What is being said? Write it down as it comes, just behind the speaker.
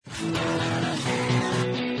Hey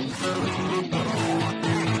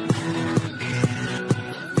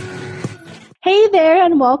there,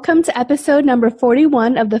 and welcome to episode number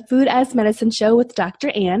 41 of the Food as Medicine Show with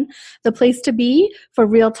Dr. Ann, the place to be for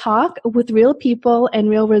real talk with real people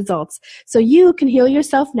and real results, so you can heal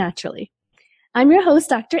yourself naturally. I'm your host,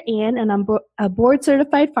 Dr. Ann, and I'm a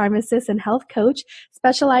board-certified pharmacist and health coach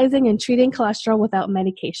specializing in treating cholesterol without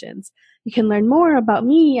medications. You can learn more about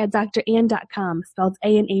me at drann.com, spelled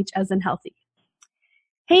A-N-H as in healthy.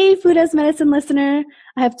 Hey, Food as Medicine listener.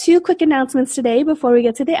 I have two quick announcements today before we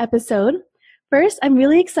get to the episode. First, I'm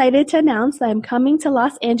really excited to announce that I'm coming to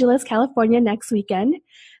Los Angeles, California next weekend.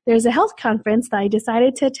 There's a health conference that I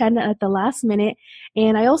decided to attend at the last minute,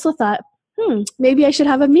 and I also thought, maybe I should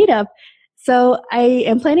have a meetup. So I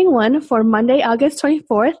am planning one for Monday, August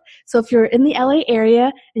 24th. So if you're in the LA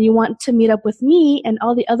area and you want to meet up with me and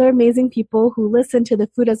all the other amazing people who listen to the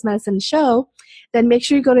Food as Medicine show, then make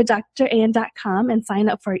sure you go to drann.com and sign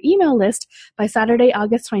up for our email list by Saturday,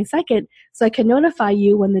 August 22nd, so I can notify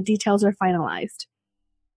you when the details are finalized.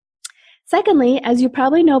 Secondly, as you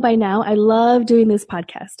probably know by now, I love doing this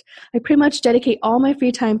podcast. I pretty much dedicate all my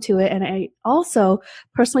free time to it, and I also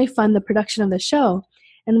personally fund the production of the show.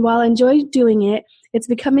 And while I enjoy doing it, it's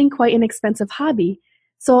becoming quite an expensive hobby.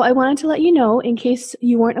 So I wanted to let you know, in case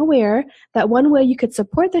you weren't aware, that one way you could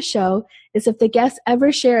support the show is if the guests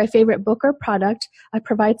ever share a favorite book or product. I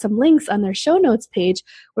provide some links on their show notes page,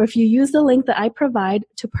 where if you use the link that I provide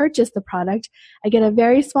to purchase the product, I get a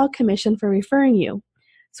very small commission for referring you.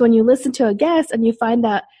 So when you listen to a guest and you find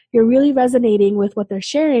that you're really resonating with what they're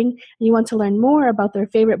sharing and you want to learn more about their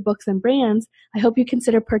favorite books and brands, I hope you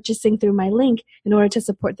consider purchasing through my link in order to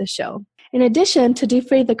support the show. In addition, to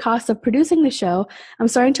defray the cost of producing the show, I'm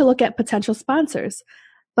starting to look at potential sponsors.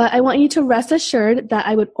 But I want you to rest assured that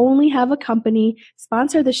I would only have a company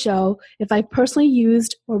sponsor the show if I personally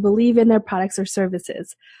used or believe in their products or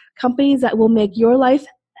services. Companies that will make your life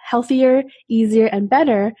healthier, easier, and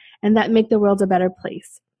better, and that make the world a better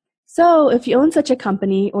place. So if you own such a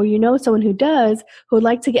company, or you know someone who does, who would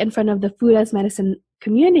like to get in front of the Food as Medicine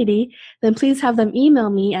community, then please have them email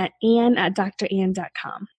me at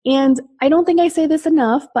ann@drann.com. And I don't think I say this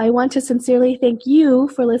enough, but I want to sincerely thank you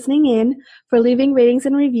for listening in, for leaving ratings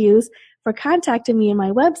and reviews, for contacting me on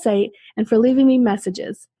my website, and for leaving me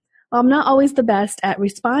messages. While I'm not always the best at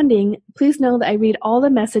responding, please know that I read all the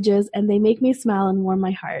messages and they make me smile and warm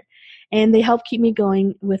my heart. And they help keep me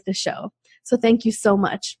going with the show. So thank you so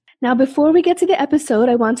much. Now, before we get to the episode,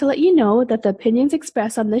 I want to let you know that the opinions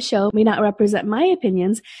expressed on this show may not represent my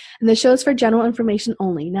opinions, and the show is for general information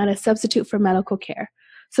only, not a substitute for medical care.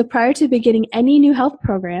 So prior to beginning any new health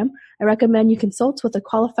program, I recommend you consult with a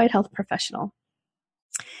qualified health professional.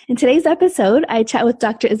 In today's episode, I chat with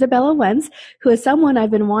Dr. Izabella Wentz, who is someone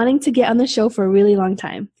I've been wanting to get on the show for a really long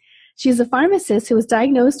time. She's a pharmacist who was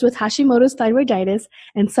diagnosed with Hashimoto's thyroiditis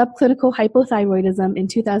and subclinical hypothyroidism in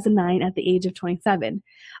 2009 at the age of 27,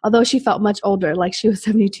 although she felt much older, like she was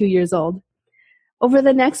 72 years old. Over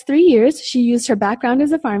the next 3 years, she used her background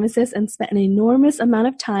as a pharmacist and spent an enormous amount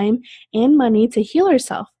of time and money to heal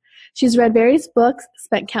herself. She's read various books,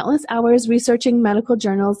 spent countless hours researching medical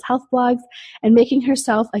journals, health blogs, and making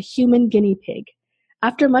herself a human guinea pig.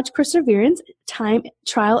 After much perseverance, time,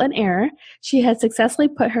 trial, and error, she has successfully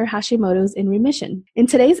put her Hashimoto's in remission. In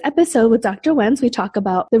today's episode with Dr. Wentz, we talk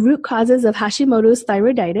about the root causes of Hashimoto's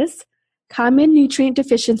thyroiditis, common nutrient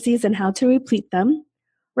deficiencies and how to replete them,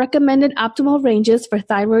 recommended optimal ranges for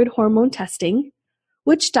thyroid hormone testing,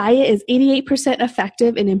 which diet is 88%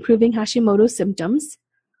 effective in improving Hashimoto's symptoms,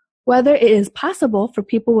 whether it is possible for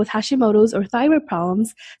people with Hashimoto's or thyroid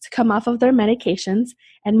problems to come off of their medications,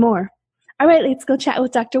 and more. All right, let's go chat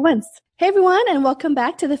with Dr. Wentz. Hey everyone, and welcome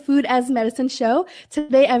back to the Food as Medicine show.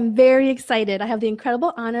 Today I'm very excited. I have the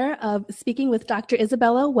incredible honor of speaking with Dr.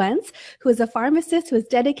 Izabella Wentz, who is a pharmacist who has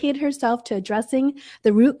dedicated herself to addressing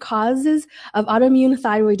the root causes of autoimmune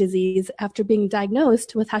thyroid disease after being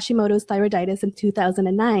diagnosed with Hashimoto's thyroiditis in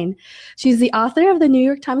 2009. She's the author of the New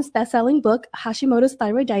York Times bestselling book, Hashimoto's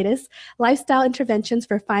Thyroiditis, Lifestyle Interventions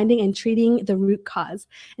for Finding and Treating the Root Cause.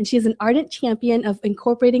 And she is an ardent champion of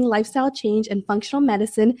incorporating lifestyle change and functional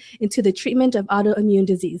medicine into the treatment of autoimmune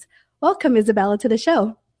disease. Welcome, Izabella, to the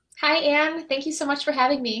show. Hi, Anne. Thank you so much for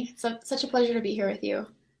having me. It's such a pleasure to be here with you.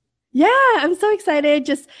 Yeah, I'm so excited.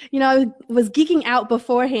 Just, I was geeking out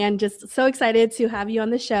beforehand, just so excited to have you on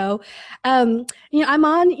the show. I'm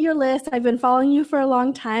on your list. I've been following you for a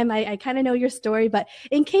long time. I kind of know your story, but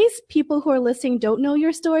in case people who are listening don't know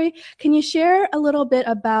your story, can you share a little bit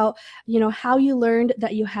about, how you learned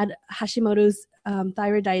that you had Hashimoto's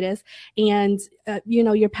thyroiditis and,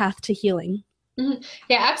 your path to healing? Mhm.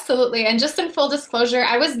 Yeah, absolutely. And just in full disclosure,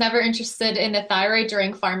 I was never interested in the thyroid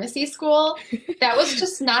during pharmacy school. That was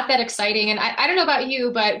just not that exciting. And I don't know about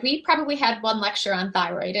you, but we probably had one lecture on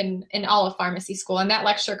thyroid in all of pharmacy school. And that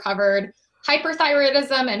lecture covered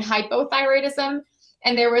hyperthyroidism and hypothyroidism.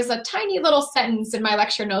 And there was a tiny little sentence in my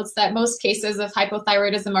lecture notes that most cases of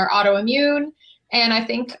hypothyroidism are autoimmune. And I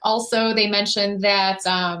think also they mentioned that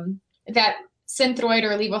that Synthroid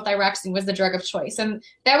or levothyroxine was the drug of choice. And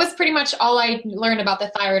that was pretty much all I learned about the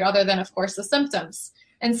thyroid, other than, of course, the symptoms.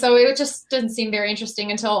 And so it just didn't seem very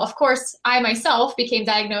interesting until, of course, I myself became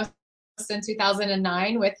diagnosed in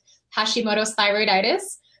 2009 with Hashimoto's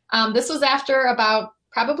thyroiditis. This was after about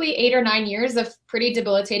probably 8 or 9 years of pretty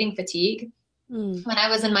debilitating fatigue. Mm. When I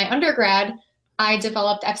was in my undergrad, I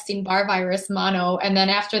developed Epstein-Barr virus mono. And then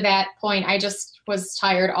after that point, I just was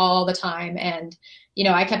tired all the time. And,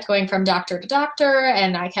 I kept going from doctor to doctor,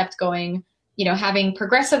 and I kept going, having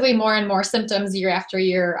progressively more and more symptoms year after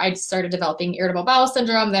year. I started developing irritable bowel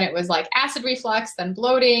syndrome. Then it was like acid reflux, then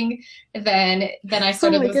bloating. Then I Oh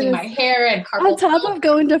started my losing goodness. my hair and On carpal top tunnel. of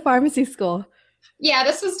going to pharmacy school. Yeah,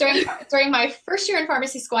 this was during my first year in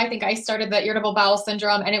pharmacy school. I think I started the irritable bowel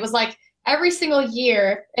syndrome, and it was like every single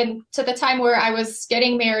year, and to the time where I was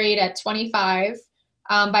getting married at 25.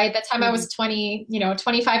 By the time I Mm. was 20,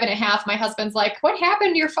 25 and a half, my husband's like, "What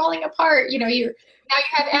happened? You're falling apart. Now you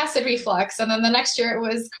have acid reflux." And then the next year it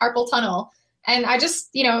was carpal tunnel. And I just,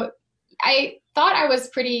 I thought I was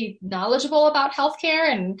pretty knowledgeable about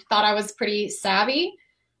healthcare and thought I was pretty savvy,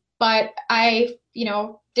 but I,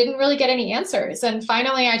 didn't really get any answers. And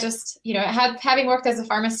finally, I just, having worked as a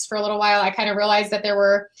pharmacist for a little while, I kind of realized that there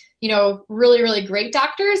were, really, really great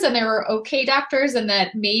doctors and there were okay doctors, and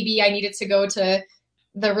that maybe I needed to go to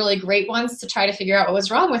the really great ones to try to figure out what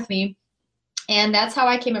was wrong with me. And that's how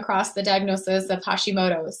I came across the diagnosis of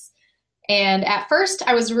Hashimoto's. And at first,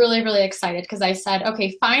 I was really, really excited because I said,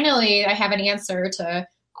 okay, finally, I have an answer to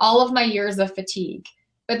all of my years of fatigue.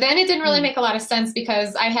 But then it didn't really Mm. make a lot of sense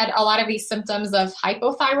because I had a lot of these symptoms of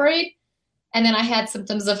hypothyroid, and then I had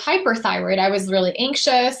symptoms of hyperthyroid. I was really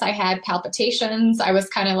anxious. I had palpitations. I was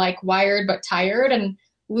kind of like wired but tired, and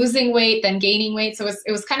losing weight, then gaining weight. So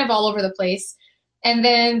it was kind of all over the place. And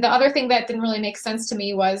then the other thing that didn't really make sense to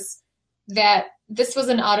me was that this was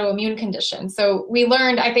an autoimmune condition. So we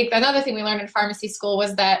learned, I think another thing we learned in pharmacy school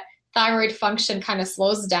was that thyroid function kind of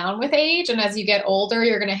slows down with age. And as you get older,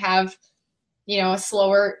 you're going to have, a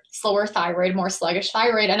slower thyroid, more sluggish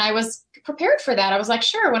thyroid. And I was prepared for that. I was like,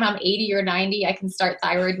 sure, when I'm 80 or 90, I can start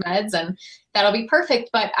thyroid meds and that'll be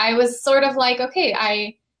perfect. But I was sort of like, okay,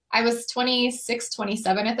 I was 26,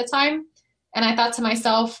 27 at the time. And I thought to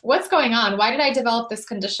myself, what's going on? Why did I develop this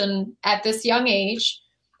condition at this young age?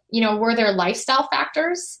 Were there lifestyle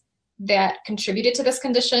factors that contributed to this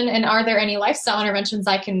condition? And are there any lifestyle interventions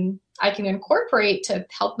I can incorporate to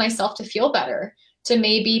help myself to feel better, to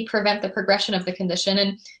maybe prevent the progression of the condition?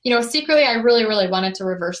 And, secretly, I really, really wanted to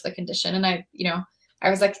reverse the condition. And I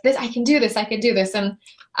was like, I can do this. I can do this. And,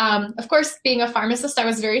 of course, being a pharmacist, I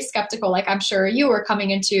was very skeptical. Like I'm sure you were coming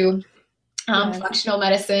into Yes. functional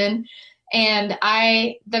medicine. And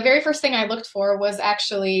the very first thing I looked for was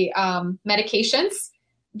actually medications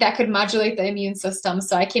that could modulate the immune system.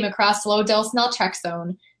 So I came across low dose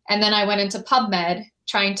naltrexone, and then I went into PubMed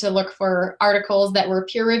trying to look for articles that were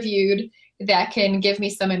peer reviewed that can give me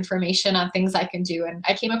some information on things I can do. And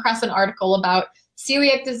I came across an article about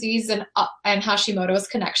celiac disease and Hashimoto's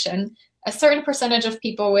connection. A certain percentage of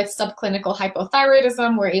people with subclinical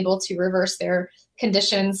hypothyroidism were able to reverse their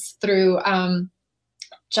conditions through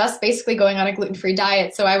just basically going on a gluten-free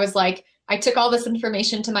diet. So I was like, I took all this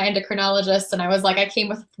information to my endocrinologist, and I was like, I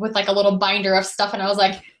came with like a little binder of stuff, and I was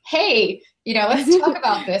like, hey, let's talk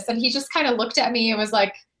about this. And he just kind of looked at me and was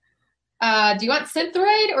like, do you want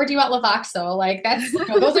Synthroid or do you want Levoxyl? Like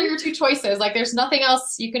those are your two choices. Like there's nothing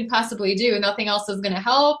else you can possibly do. Nothing else is going to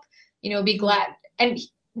help, be glad. And,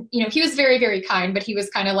 he was very, very kind, but he was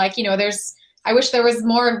kind of like, I wish there was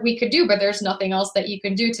more we could do, but there's nothing else that you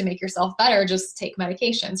can do to make yourself better. Just take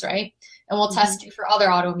medications, right? And we'll test you for other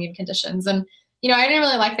autoimmune conditions. And, I didn't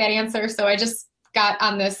really like that answer. So I just got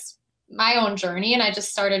on my own journey, and I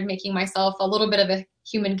just started making myself a little bit of a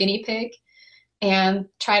human guinea pig and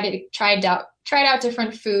tried out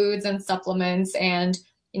different foods and supplements, and,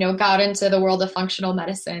 got into the world of functional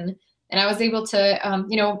medicine. And I was able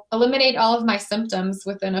to, eliminate all of my symptoms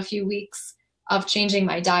within a few weeks of changing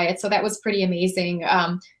my diet. So that was pretty amazing.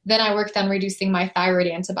 Then I worked on reducing my thyroid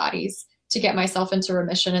antibodies to get myself into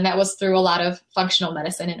remission. And that was through a lot of functional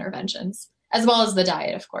medicine interventions, as well as the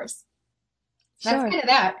diet, of course. That's Sure. kind of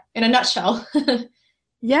that in a nutshell.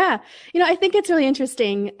 Yeah. I think it's really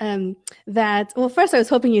interesting that, well, first I was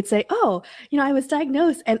hoping you'd say, oh, I was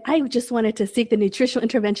diagnosed and I just wanted to seek the nutritional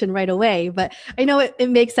intervention right away. But I know it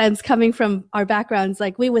makes sense coming from our backgrounds.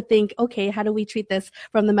 Like we would think, okay, how do we treat this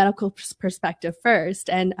from the medical perspective first?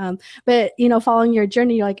 And, but, following your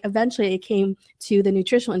journey, like eventually it came to the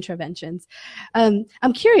nutritional interventions.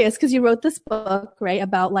 I'm curious because you wrote this book, right,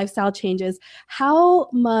 about lifestyle changes. How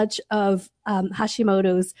much of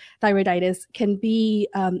Hashimoto's thyroiditis can be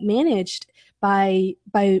managed by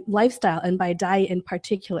lifestyle and by diet in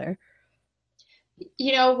particular?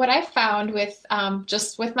 What I found with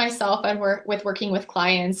just with myself and with working with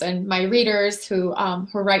clients and my readers who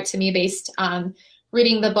write to me based on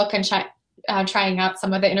reading the book and trying out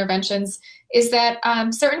some of the interventions is that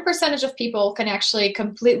certain percentage of people can actually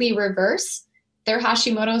completely reverse their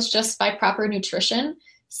Hashimoto's just by proper nutrition.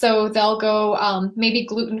 So they'll go maybe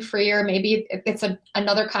gluten-free, or maybe it's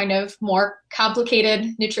another kind of more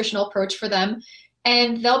complicated nutritional approach for them.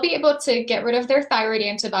 And they'll be able to get rid of their thyroid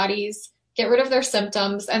antibodies, get rid of their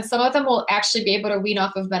symptoms, and some of them will actually be able to wean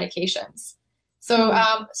off of medications. So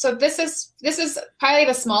this is probably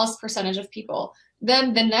the smallest percentage of people.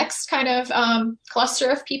 Then the next kind of cluster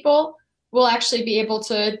of people will actually be able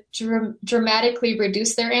to dramatically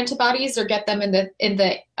reduce their antibodies or get them in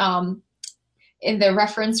the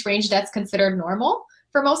reference range that's considered normal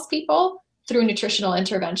for most people through nutritional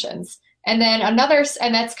interventions. And then and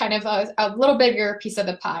that's kind of a little bigger piece of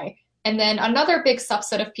the pie. And then another big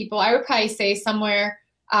subset of people, I would probably say somewhere,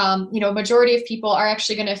 majority of people are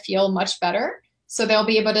actually going to feel much better. So they'll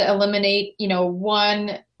be able to eliminate,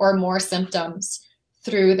 one or more symptoms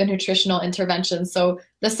through the nutritional intervention. So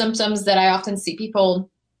the symptoms that I often see people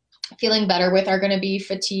feeling better with are going to be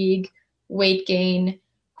fatigue, weight gain,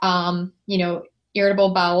 irritable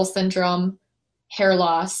bowel syndrome, hair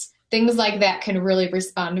loss, things like that can really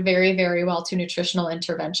respond very, very well to nutritional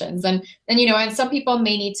interventions. And some people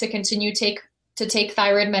may need to continue to take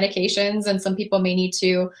thyroid medications, and some people may need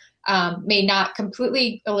to, may not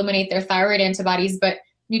completely eliminate their thyroid antibodies, but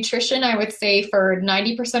nutrition, I would say for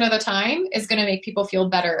 90% of the time is going to make people feel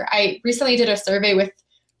better. I recently did a survey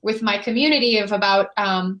with my community of about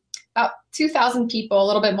 2,000 people, a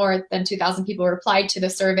little bit more than 2,000 people replied to the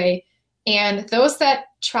survey. And those that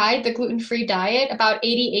tried the gluten-free diet, about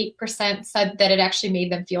 88% said that it actually made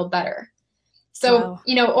them feel better. So,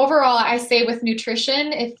 Wow. Overall, I say with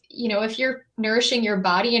nutrition, if you're nourishing your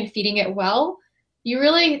body and feeding it well,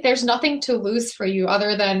 there's nothing to lose for you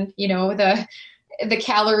other than, the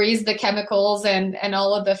calories, the chemicals, and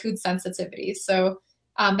all of the food sensitivities. So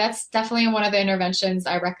that's definitely one of the interventions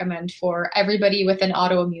I recommend for everybody with an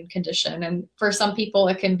autoimmune condition. And for some people,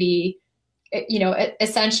 it can be,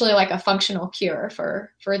 essentially like a functional cure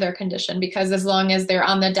for their condition, because as long as they're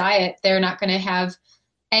on the diet, they're not going to have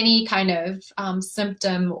any kind of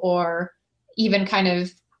symptom or even kind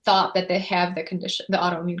of thought that they have the condition, the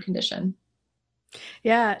autoimmune condition.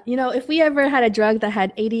 Yeah. If we ever had a drug that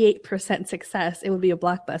had 88% success, it would be a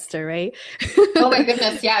blockbuster, right? Oh my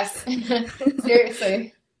goodness, yes.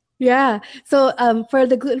 Seriously. Yeah. So, for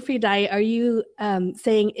the gluten-free diet, are you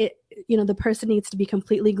saying the person needs to be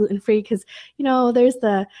completely gluten-free? Because, there's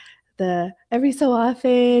the every so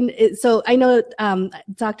often. So I know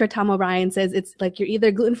Dr. Tom O'Brien says it's like you're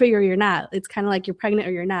either gluten-free or you're not. It's kind of like you're pregnant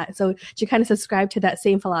or you're not. So do you kind of subscribe to that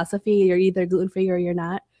same philosophy? You're either gluten-free or you're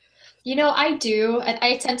not? I do.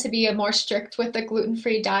 I tend to be a more strict with the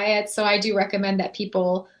gluten-free diet. So I do recommend that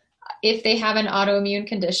people, if they have an autoimmune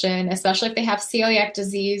condition, especially if they have celiac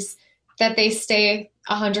disease, that they stay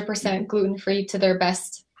 100% gluten-free to their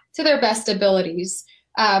best abilities.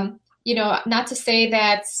 Not to say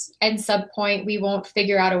that at some point we won't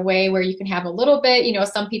figure out a way where you can have a little bit.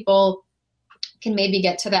 Some people can maybe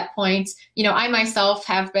get to that point. I myself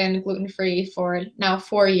have been gluten-free for now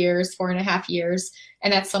 4.5 years,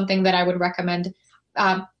 and that's something that I would recommend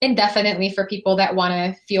indefinitely for people that want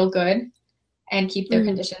to feel good and keep their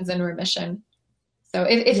conditions in remission. So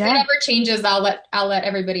if it ever changes, I'll let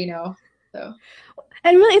everybody know. So.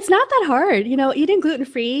 And really, it's not that hard. Eating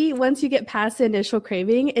gluten-free, once you get past the initial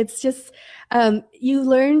craving, it's just, you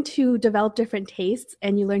learn to develop different tastes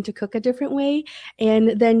and you learn to cook a different way.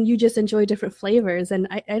 And then you just enjoy different flavors. And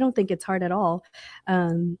I don't think it's hard at all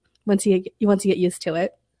once you get used to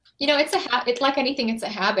it. It's like anything, it's a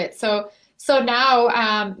habit. So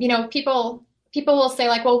now, people will say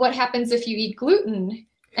like, well, what happens if you eat gluten?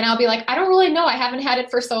 And I'll be like, I don't really know. I haven't had it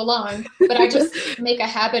for so long, but I just make a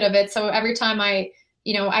habit of it. So every time I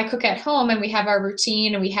cook at home and we have our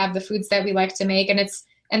routine and we have the foods that we like to make,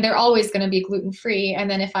 and they're always going to be gluten-free. And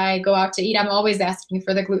then if I go out to eat, I'm always asking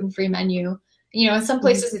for the gluten-free menu. In some Mhm.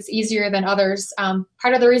 places it's easier than others.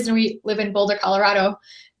 Part of the reason we live in Boulder, Colorado,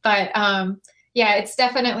 but yeah, it's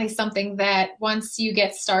definitely something that once you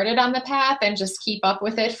get started on the path and just keep up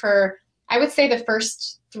with it for, I would say the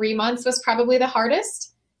first 3 months was probably the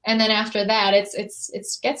hardest. And then after that, it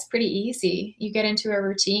gets pretty easy. You get into a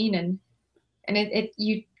routine and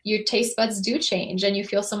your taste buds do change and you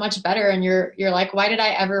feel so much better and you're like, why did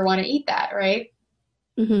I ever want to eat that? Right.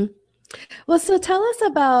 Mhm. Well, so tell us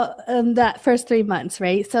about that first 3 months,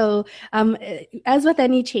 right? So, as with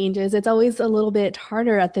any changes, it's always a little bit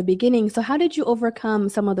harder at the beginning. So, how did you overcome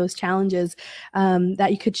some of those challenges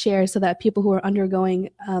that you could share so that people who are undergoing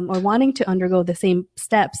or wanting to undergo the same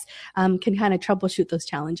steps can kind of troubleshoot those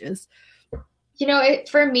challenges?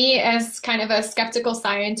 For me, as kind of a skeptical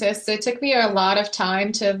scientist, it took me a lot of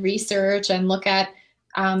time to research and look at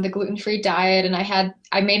the gluten-free diet. And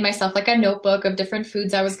I made myself like a notebook of different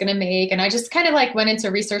foods I was going to make. And I just kind of like went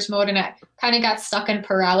into research mode and I kind of got stuck in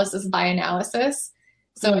paralysis by analysis.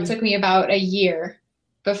 So it Mm. took me about a year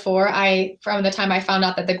from the time I found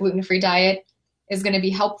out that the gluten-free diet is going to be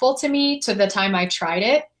helpful to me to the time I tried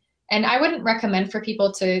it. And I wouldn't recommend for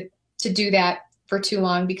people to do that for too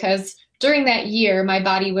long because during that year, my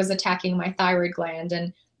body was attacking my thyroid gland.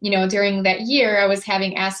 And, during that year, I was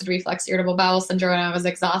having acid reflux, irritable bowel syndrome, and I was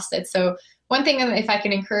exhausted. So one thing, if I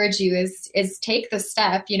can encourage you is take the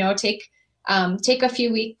step, take a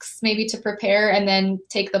few weeks maybe to prepare and then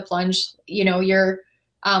take the plunge.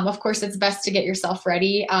 Of course, it's best to get yourself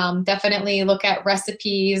ready. Definitely look at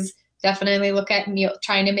recipes, definitely look at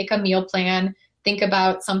trying to make a meal plan. Think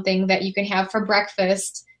about something that you can have for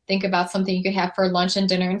breakfast. Think about something you could have for lunch and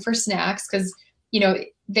dinner and for snacks because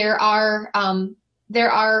there are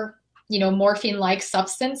morphine-like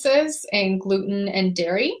substances in gluten and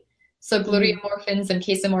dairy. So Mhm. gluteomorphins and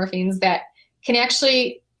casomorphins that can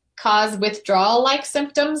actually cause withdrawal-like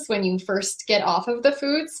symptoms when you first get off of the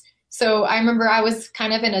foods. So I remember I was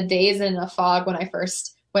kind of in a daze and a fog when I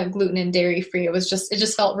first went gluten and dairy free. It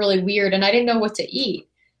just felt really weird and I didn't know what to eat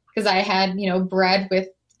because I had, bread with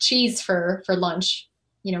cheese for lunch,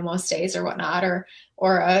 most days or whatnot,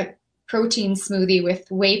 or a protein smoothie with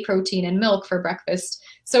whey protein and milk for breakfast.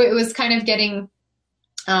 So it was kind of getting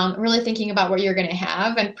really thinking about what you're going to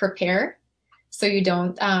have and prepare. So you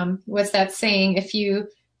don't, what's that saying? If you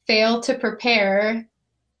fail to prepare,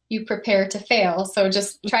 you prepare to fail. So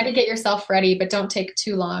just try to get yourself ready, but don't take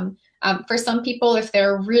too long. For some people, if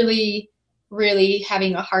they're really, really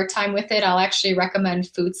having a hard time with it, I'll actually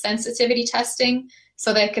recommend food sensitivity testing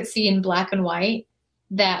so they could see in black and white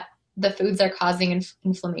that the foods are causing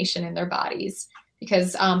inflammation in their bodies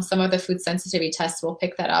because some of the food sensitivity tests will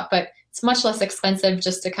pick that up, but it's much less expensive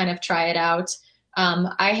just to kind of try it out.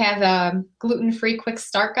 I have a gluten-free quick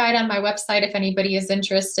start guide on my website if anybody is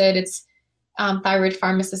interested. It's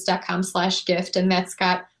thyroidpharmacist.com/gift, and that's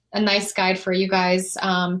got a nice guide for you guys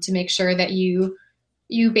to make sure that you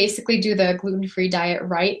basically do the gluten-free diet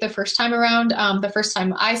right the first time around. The first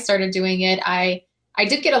time I started doing it, I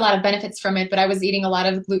did get a lot of benefits from it, but I was eating a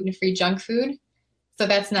lot of gluten-free junk food. So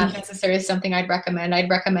that's not necessarily something I'd recommend. I'd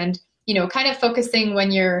recommend, kind of focusing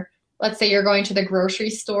when let's say you're going to the grocery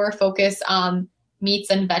store, focus on meats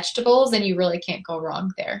and vegetables, and you really can't go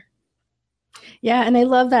wrong there. Yeah, and I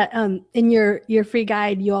love that in your free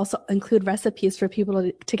guide, you also include recipes for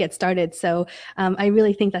people to get started. So I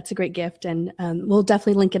really think that's a great gift, and we'll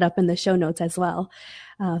definitely link it up in the show notes as well.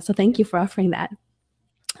 So thank you for offering that.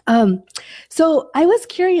 So I was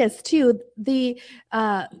curious too, the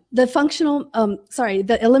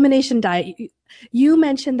elimination diet. You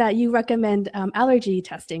mentioned that you recommend allergy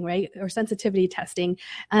testing, right? Or sensitivity testing.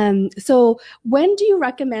 So when do you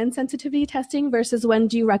recommend sensitivity testing versus when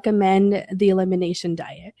do you recommend the elimination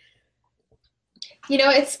diet?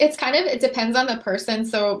 It's kind of, it depends on the person.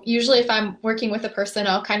 So usually if I'm working with a person,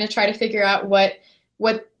 I'll kind of try to figure out what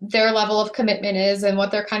their level of commitment is and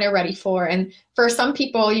what they're kind of ready for. And for some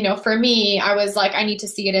people, for me, I was like, I need to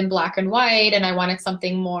see it in black and white and I wanted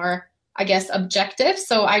something more, I guess, objective.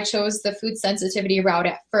 So I chose the food sensitivity route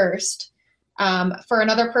at first. For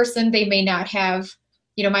another person, they may not have,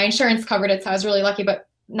 my insurance covered it, so I was really lucky, but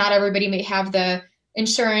not everybody may have the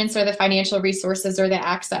insurance or the financial resources or the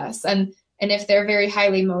access. And if they're very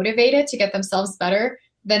highly motivated to get themselves better,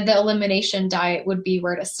 then the elimination diet would be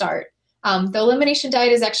where to start. The elimination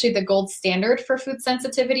diet is actually the gold standard for food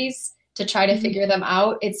sensitivities to try to Mhm. figure them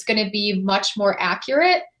out. It's going to be much more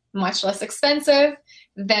accurate, much less expensive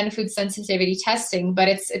than food sensitivity testing, but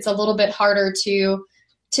it's a little bit harder to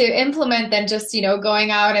implement than just,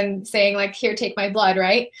 going out and saying like, here, take my blood,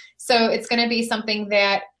 right? So it's going to be something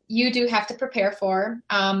that you do have to prepare for.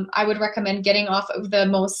 I would recommend getting off of the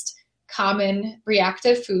most common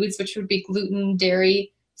reactive foods, which would be gluten,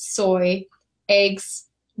 dairy, soy, eggs,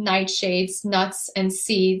 nightshades, nuts, and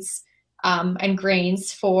seeds, and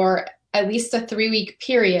grains for at least a 3-week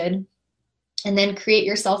period, and then create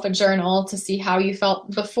yourself a journal to see how you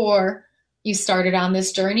felt before you started on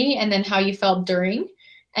this journey and then how you felt during.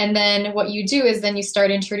 And then what you do is then you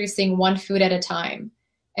start introducing one food at a time.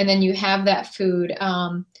 And then you have that food,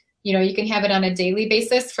 you can have it on a daily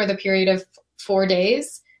basis for the period of 4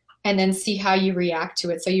 days and then see how you react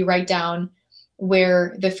to it. So you write down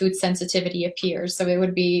where the food sensitivity appears. So it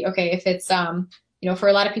would be, okay, if it's, for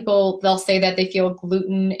a lot of people, they'll say that they feel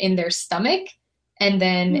gluten in their stomach and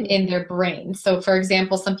then in their brain. So for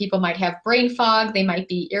example, some people might have brain fog, they might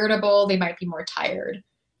be irritable, they might be more tired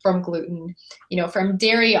from gluten. From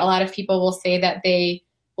dairy, a lot of people will say that they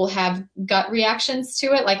will have gut reactions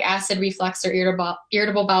to it, like acid reflux or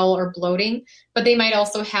irritable bowel or bloating, but they might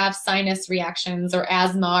also have sinus reactions or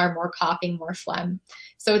asthma or more coughing, more phlegm.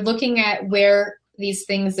 So looking at where these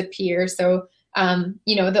things appear. So,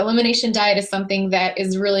 the elimination diet is something that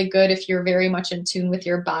is really good if you're very much in tune with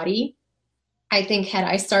your body. I think had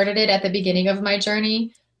I started it at the beginning of my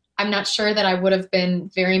journey, I'm not sure that I would have been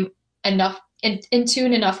very in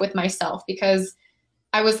tune enough with myself, because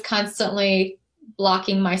I was constantly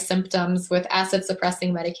blocking my symptoms with acid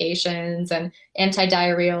suppressing medications and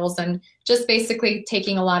antidiarrheals and just basically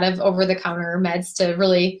taking a lot of over-the-counter meds to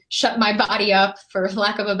really shut my body up, for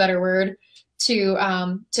lack of a better word, to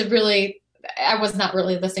really, I was not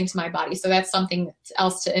really listening to my body. So that's something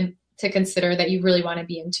else to consider, that you really want to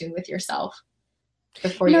be in tune with yourself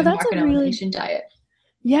before you embark on an elimination diet.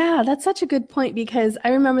 Yeah, that's such a good point, because I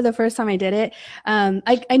remember the first time I did it,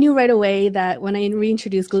 I knew right away that when I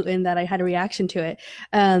reintroduced gluten that I had a reaction to it.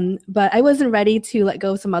 But I wasn't ready to let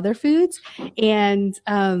go of some other foods. And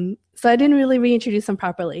so I didn't really reintroduce them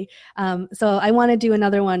properly. So I want to do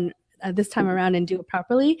another one this time around and do it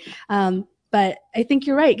properly. But I think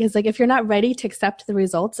you're right, because if you're not ready to accept the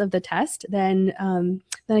results of the test, then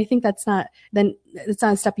I think it's not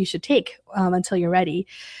a step you should take until you're ready.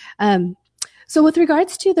 So with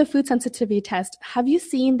regards to the food sensitivity test, have you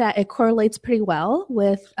seen that it correlates pretty well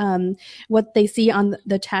with what they see on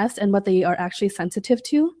the test and what they are actually sensitive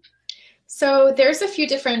to? So there's a few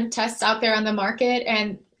different tests out there on the market,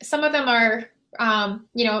 and some of them are,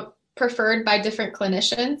 preferred by different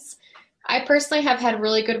clinicians. I personally have had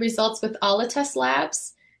really good results with all the test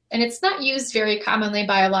labs, and it's not used very commonly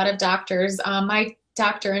by a lot of doctors. My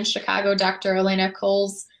doctor in Chicago, Dr. Elena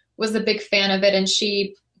Coles, was a big fan of it, and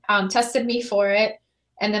she tested me for it.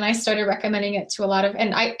 And then I started recommending it to a lot of,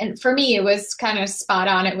 and for me, it was kind of spot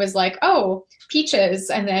on. It was like, oh, peaches.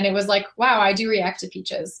 And then it was like, wow, I do react to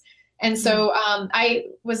peaches. And so I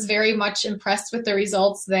was very much impressed with the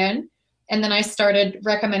results then. And then I started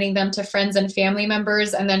recommending them to friends and family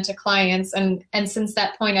members and then to clients. And since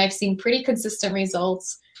that point, I've seen pretty consistent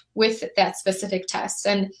results with that specific test.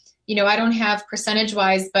 And, I don't have percentage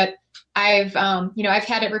wise, but I've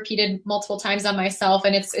had it repeated multiple times on myself,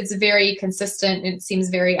 and it's very consistent and it seems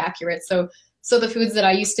very accurate. So the foods that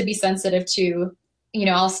I used to be sensitive to,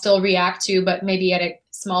 I'll still react to, but maybe at a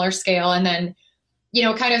smaller scale. And then,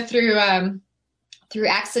 kind of through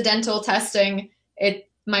accidental testing,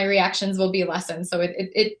 my reactions will be lessened. So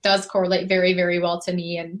it does correlate very, very well to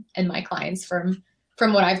me and my clients from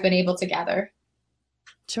what I've been able to gather.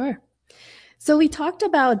 Sure. So we talked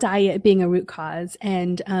about diet being a root cause,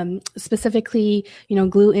 and specifically,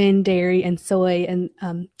 gluten, dairy, and soy, and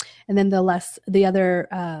then the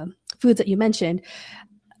other foods that you mentioned.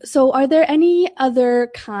 So are there any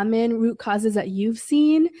other common root causes that you've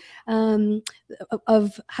seen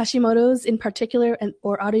of Hashimoto's in particular,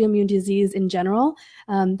 or autoimmune disease in general,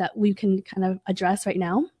 that we can kind of address right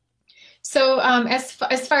now? So as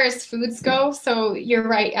far as foods go, so you're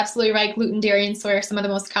right, absolutely right. Gluten, dairy, and soy are some of the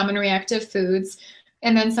most common reactive foods.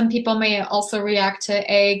 And then some people may also react to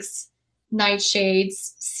eggs,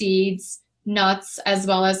 nightshades, seeds, nuts, as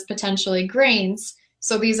well as potentially grains.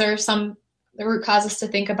 So these are some the root causes to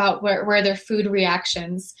think about where their food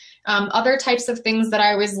reactions. Other types of things that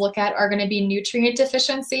I always look at are going to be nutrient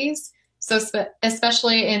deficiencies. So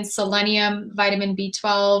especially in selenium, vitamin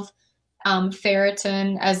B12,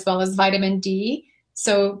 ferritin, as well as vitamin D.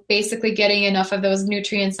 So basically getting enough of those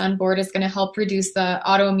nutrients on board is going to help reduce the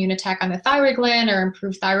autoimmune attack on the thyroid gland, or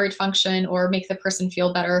improve thyroid function, or make the person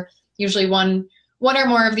feel better. Usually one or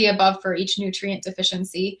more of the above for each nutrient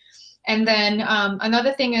deficiency. And then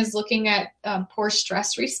another thing is looking at poor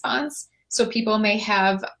stress response. So people may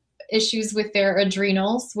have issues with their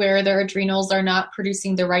adrenals, where their adrenals are not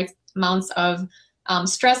producing the right amounts of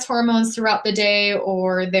stress hormones throughout the day,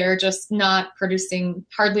 or they're just not producing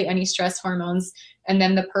hardly any stress hormones. And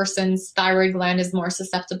then the person's thyroid gland is more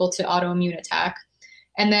susceptible to autoimmune attack.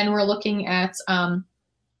 And then we're looking at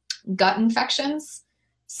gut infections.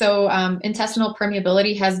 So intestinal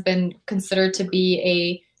permeability has been considered to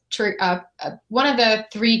be one of the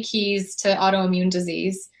three keys to autoimmune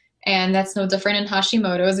disease. And that's no different in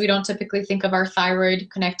Hashimoto's. We don't typically think of our thyroid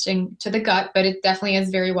connecting to the gut, but it definitely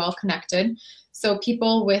is very well connected. So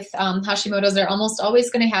people with Hashimoto's are almost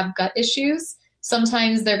always going to have gut issues.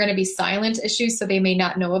 Sometimes they're going to be silent issues, so they may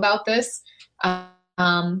not know about this.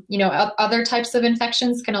 Other types of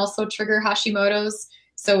infections can also trigger Hashimoto's.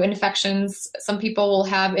 So infections, some people will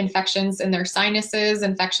have infections in their sinuses,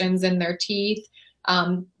 infections in their teeth,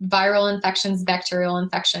 viral infections, bacterial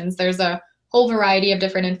infections. There's a whole variety of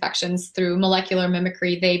different infections through molecular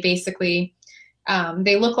mimicry. They basically,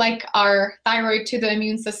 they look like our thyroid to the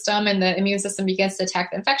immune system, and the immune system begins to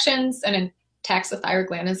attack the infections and attacks the thyroid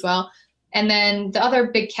gland as well. And then the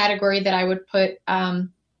other big category that I would put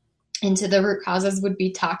into the root causes would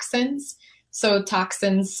be toxins. So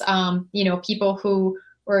toxins, people who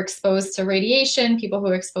were exposed to radiation, people who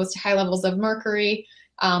are exposed to high levels of mercury,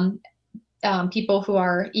 people who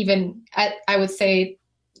are even, I would say,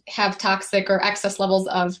 have toxic or excess levels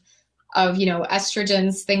of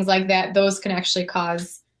estrogens, things like that. Those can actually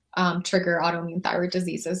trigger autoimmune thyroid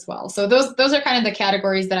disease as well. So those are kind of the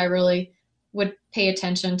categories that I really would pay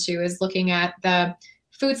attention to, is looking at the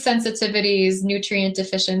food sensitivities, nutrient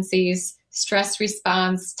deficiencies, stress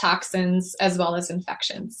response, toxins, as well as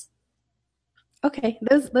infections. Okay,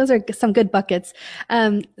 those are some good buckets.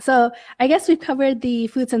 So I guess we've covered the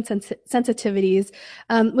foods and sensitivities.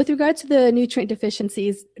 With regard to the nutrient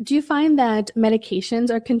deficiencies, do you find that medications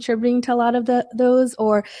are contributing to a lot of those,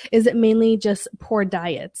 or is it mainly just poor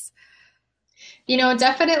diets?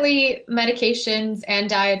 Definitely medications and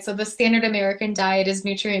diet. So the standard American diet is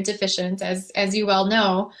nutrient deficient, as you well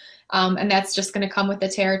know, and that's just going to come with the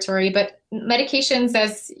territory. But medications,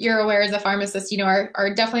 as you're aware as a pharmacist,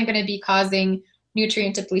 are definitely going to be causing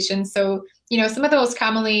nutrient depletion. So, some of those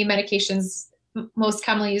most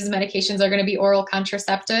commonly used medications are going to be oral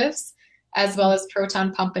contraceptives, as well as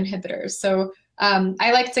proton pump inhibitors. So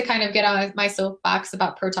I like to kind of get on my soapbox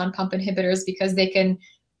about proton pump inhibitors because they can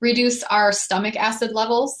reduce our stomach acid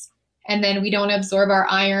levels, and then we don't absorb our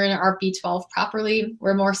iron, our B12 properly.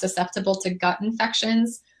 We're more susceptible to gut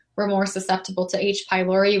infections. We're more susceptible to H.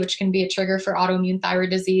 pylori, which can be a trigger for autoimmune thyroid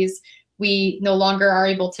disease. We no longer are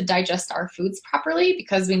able to digest our foods properly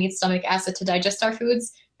because we need stomach acid to digest our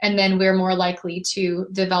foods. And then we're more likely to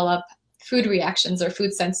develop food reactions or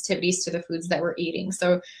food sensitivities to the foods that we're eating.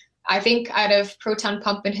 So I think out of proton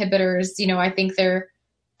pump inhibitors, I think they're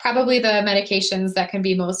probably the medications that can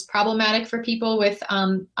be most problematic for people with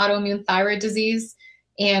autoimmune thyroid disease.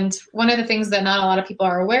 And one of the things that not a lot of people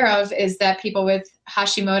are aware of is that people with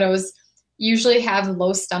Hashimoto's usually have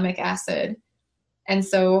low stomach acid. And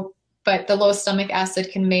so, but the low stomach acid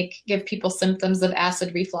can give people symptoms of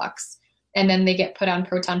acid reflux. And then they get put on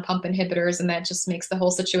proton pump inhibitors, and that just makes the whole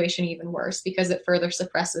situation even worse because it further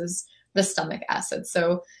suppresses the stomach acid.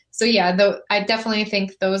 So yeah, I definitely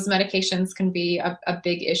think those medications can be a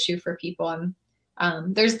big issue for people.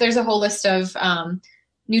 And there's a whole list of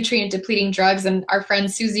nutrient depleting drugs, and our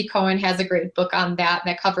friend Susie Cohen has a great book on that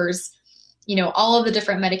covers, all of the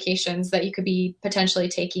different medications that you could be potentially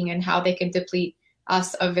taking and how they can deplete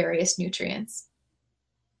us of various nutrients.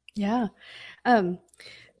 Yeah.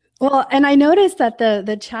 Well, and I noticed that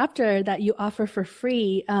the chapter that you offer for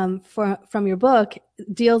free from your book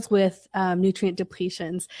deals with nutrient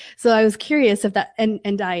depletions. So I was curious if that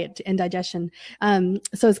and diet and digestion. So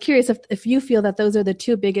I was curious if you feel that those are the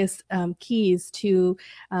two biggest keys to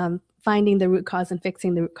finding the root cause and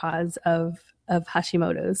fixing the root cause of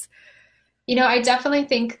Hashimoto's. I definitely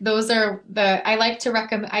think those are I like to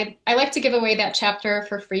recommend, I like to give away that chapter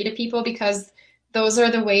for free to people because those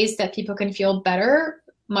are the ways that people can feel better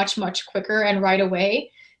much, much quicker and right away.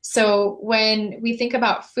 So when we think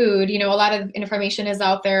about food, a lot of information is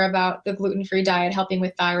out there about the gluten-free diet helping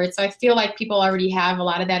with thyroid. So I feel like people already have a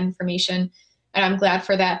lot of that information, and I'm glad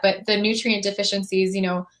for that. But the nutrient deficiencies,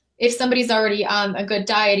 if somebody's already on a good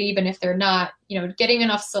diet, even if they're not, getting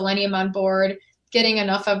enough selenium on board, getting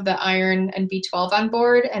enough of the iron and B12 on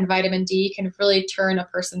board and vitamin D can really turn a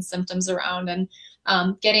person's symptoms around. And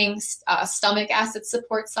getting a stomach acid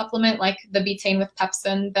support supplement like the betaine with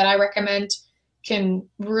pepsin that I recommend can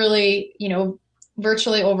really,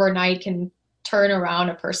 virtually overnight can turn around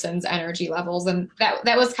a person's energy levels. And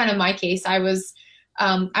that was kind of my case. I was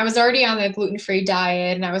already on the gluten-free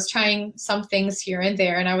diet, and I was trying some things here and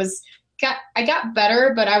there, and I was I got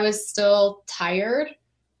better, but I was still tired,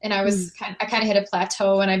 and I kind of hit a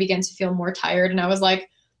plateau, and I began to feel more tired, and I was like,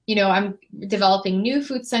 I'm developing new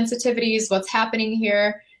food sensitivities. What's happening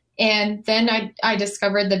here? And then I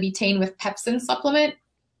discovered the betaine with pepsin supplement.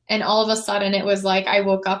 And all of a sudden it was like, I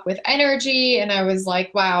woke up with energy, and I was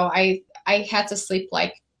like, wow, I had to sleep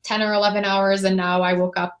like 10 or 11 hours. And now I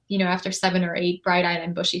woke up, after 7 or 8, bright-eyed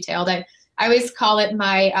and bushy-tailed. I always call it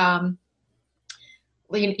my,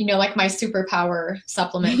 like my superpower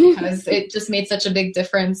supplement, because it just made such a big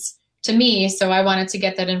difference to me. So I wanted to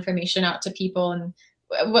get that information out to people, and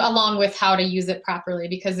along with how to use it properly,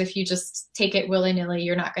 because if you just take it willy-nilly,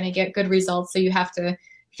 you're not going to get good results. So you have to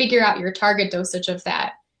figure out your target dosage of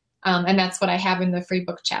that. And that's what I have in the free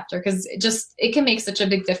book chapter, because it can make such a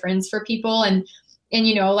big difference for people. And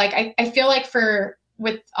like I feel like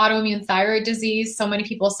with autoimmune thyroid disease, so many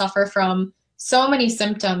people suffer from so many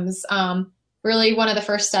symptoms. Really, one of the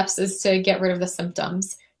first steps is to get rid of the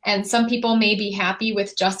symptoms. And some people may be happy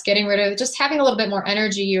with just getting rid of, just having a little bit more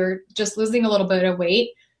energy, or just losing a little bit of weight.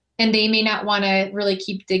 And they may not want to really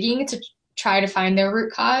keep digging to try to find their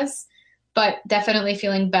root cause, but definitely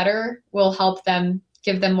feeling better will help them,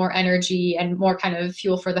 give them more energy and more kind of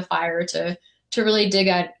fuel for the fire to really dig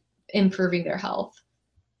at improving their health.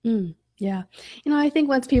 Yeah. I think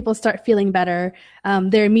once people start feeling better,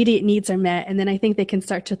 their immediate needs are met. And then I think they can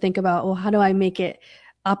start to think about, well, how do I make it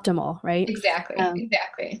optimal, right?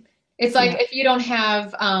 Exactly. It's like, if you don't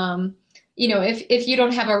have, if you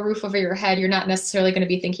don't have a roof over your head, you're not necessarily going to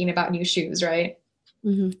be thinking about new shoes, right?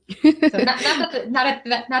 Mm-hmm. So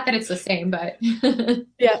not that it's the same, but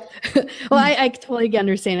yeah. Well, I totally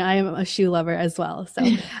understand. I am a shoe lover as well. So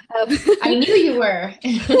I knew you were.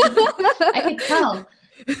 I could tell.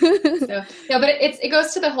 So no, but it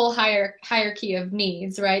goes to the whole hierarchy of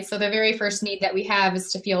needs, right? So the very first need that we have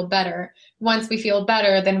is to feel better. Once we feel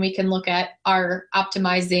better, then we can look at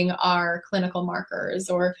optimizing our clinical markers,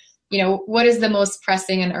 or what is the most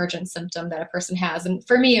pressing and urgent symptom that a person has. And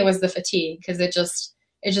for me, it was the fatigue, because it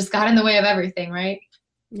just got in the way of everything, right?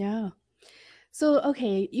 Yeah. So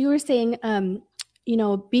okay, you were saying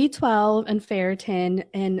B12 and ferritin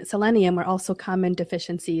and selenium are also common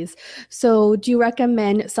deficiencies. So do you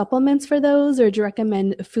recommend supplements for those, or do you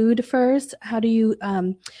recommend food first? How do you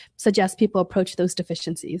suggest people approach those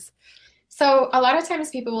deficiencies? So a lot of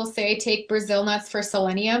times people will say take Brazil nuts for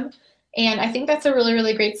selenium. And I think that's a really,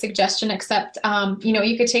 really great suggestion, except,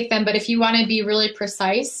 you could take them, but if you want to be really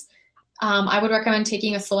precise, I would recommend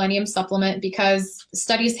taking a selenium supplement, because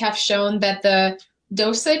studies have shown that the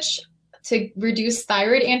dosage to reduce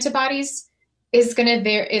thyroid antibodies is going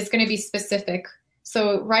to be specific.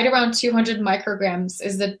 So right around 200 micrograms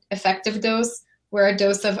is the effective dose, where a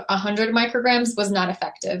dose of 100 micrograms was not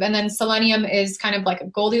effective. And then selenium is kind of like a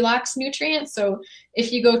Goldilocks nutrient. So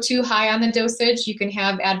if you go too high on the dosage, you can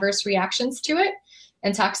have adverse reactions to it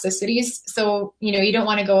and toxicities. So, you don't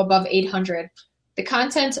want to go above 800. The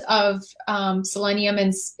content of selenium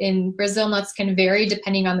in Brazil nuts can vary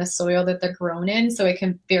depending on the soil that they're grown in. So it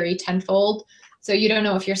can vary tenfold. So you don't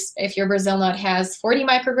know if your Brazil nut has 40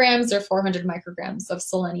 micrograms or 400 micrograms of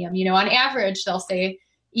selenium. On average, they'll say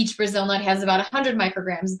each Brazil nut has about 100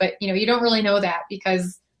 micrograms, but you don't really know that,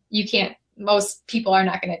 because most people are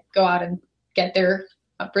not going to go out and get their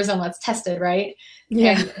Brazil nuts tested, right?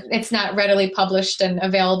 Yeah. And it's not readily published and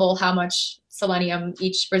available how much selenium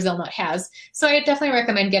each Brazil nut has. So I definitely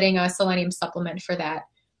recommend getting a selenium supplement for that.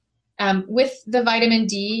 With the vitamin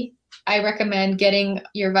D, I recommend getting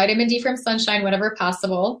your vitamin D from sunshine whenever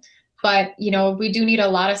possible. But, we do need a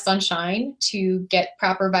lot of sunshine to get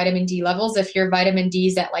proper vitamin D levels. If your vitamin D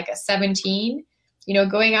is at like a 17,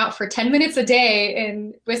 going out for 10 minutes a day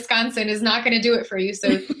in Wisconsin is not going to do it for you.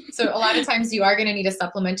 So a lot of times you are going to need a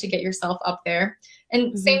supplement to get yourself up there.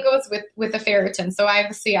 And same goes with the ferritin. So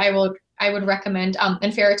obviously I would recommend,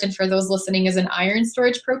 and ferritin, for those listening, is an iron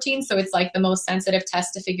storage protein. So it's like the most sensitive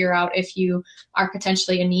test to figure out if you are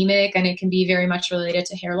potentially anemic, and it can be very much related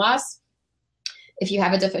to hair loss if you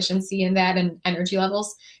have a deficiency in that and energy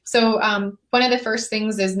levels. So one of the first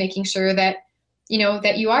things is making sure that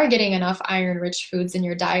that you are getting enough iron-rich foods in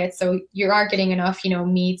your diet. So you are getting enough,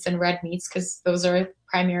 meats and red meats, because those are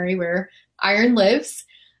primary where iron lives.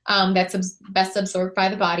 That's best absorbed by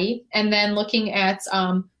the body. And then looking at,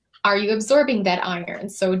 are you absorbing that iron?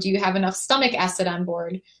 So do you have enough stomach acid on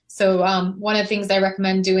board? So one of the things I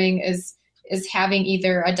recommend doing is having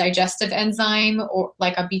either a digestive enzyme, or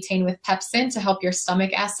like a betaine with pepsin to help your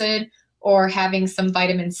stomach acid, or having some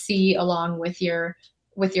vitamin C along with your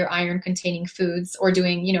iron containing foods, or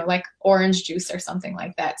doing, like orange juice or something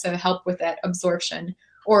like that to help with that absorption,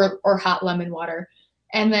 or hot lemon water.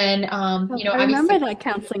 And then, Oh, you know, I remember obviously, that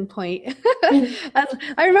counseling point.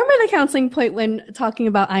 I remember the counseling point when talking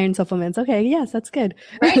about iron supplements. Okay, yes, that's good.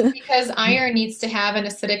 right, because iron needs to have an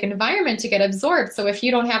acidic environment to get absorbed. So if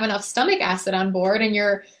you don't have enough stomach acid on board and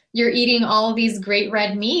you're eating all of these great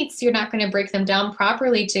red meats, you're not going to break them down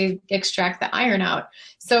properly to extract the iron out.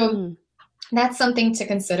 So Mm. that's something to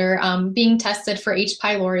consider. Being tested for H.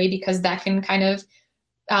 pylori, because that can kind of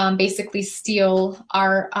basically steal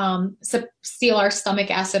our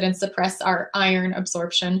stomach acid and suppress our iron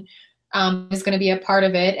absorption, is going to be a part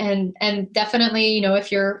of it. And definitely, you know,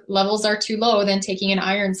 if your levels are too low, then taking an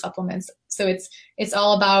iron supplements. So it's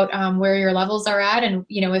all about where your levels are at. And,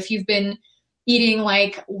 you know, if you've been eating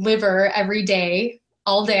like liver every day,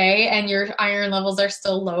 all day, and your iron levels are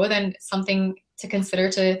still low, then it's something to consider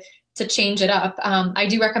to change it up. I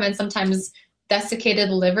do recommend sometimes desiccated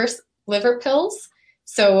liver pills.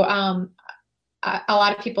 So a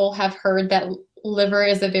lot of people have heard that liver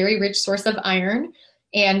is a very rich source of iron.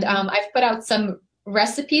 And I've put out some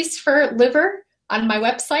recipes for liver on my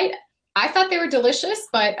website. I thought they were delicious,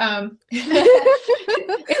 but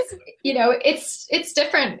it's, you know, it's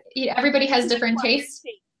different. Everybody has different tastes.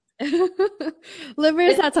 Liver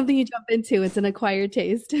is not something you jump into. It's an acquired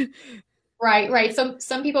taste. Right, right.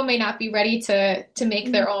 Some people may not be ready to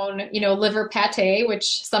make their own, you know, liver pate,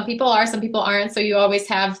 which some people are, some people aren't. So you always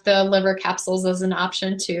have the liver capsules as an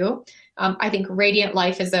option too. I think Radiant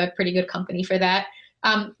Life is a pretty good company for that.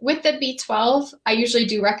 With the B12, I usually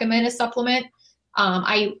do recommend a supplement.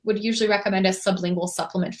 I would usually recommend a sublingual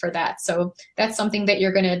supplement for that. So that's something that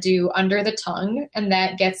you're going to do under the tongue, and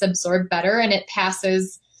that gets absorbed better, and it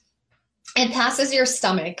passes your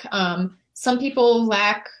stomach. Some people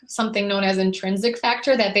lack something known as intrinsic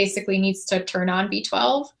factor that basically needs to turn on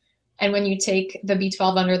B12. And when you take the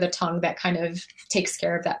B12 under the tongue, that kind of takes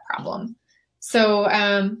care of that problem. So,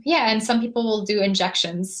 yeah, and some people will do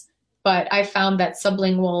injections, but I found that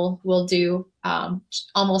sublingual will do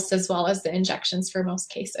almost as well as the injections for most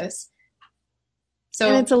cases. And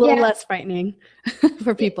So, it's a little yeah, less frightening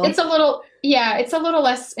for it's people. a little, yeah, it's a little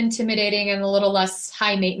less intimidating and a little less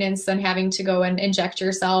high maintenance than having to go and inject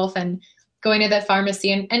yourself and going to the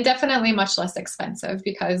pharmacy, and definitely much less expensive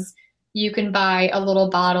because you can buy a little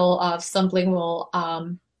bottle of sublingual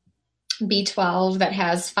B12 that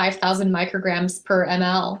has 5,000 micrograms per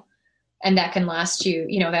ml, and that can last you,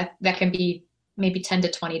 you know, that can be maybe $10 to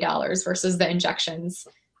 $20 versus the injections.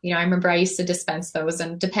 You know, I remember I used to dispense those,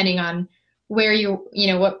 and depending on where you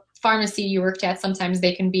know, what pharmacy you worked at, sometimes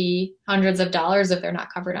they can be hundreds of dollars if they're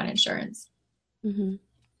not covered on insurance. Hmm.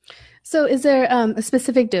 So, is there a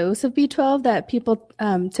specific dose of B12 that people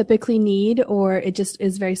typically need, or it just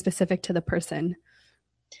is very specific to the person?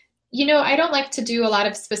 You know, I don't like to do a lot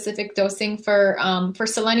of specific dosing for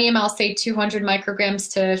selenium. I'll say 200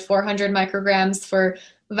 micrograms to 400 micrograms. For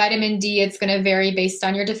vitamin D, it's going to vary based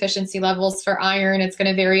on your deficiency levels. For iron, it's going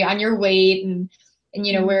to vary on your weight and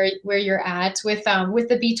you know Mm. where you're at. With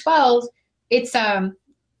the B12, it's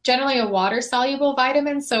generally a water soluble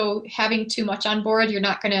vitamin. So having too much on board, you're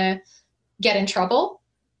not going to get in trouble,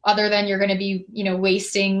 other than you're going to be, you know,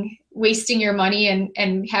 wasting your money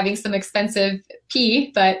and having some expensive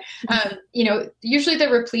pee. But you know, usually the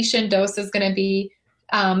repletion dose is going to be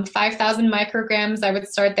 5,000 micrograms. I would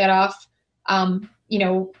start that off, you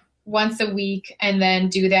know, once a week, and then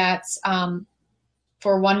do that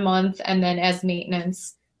for 1 month, and then as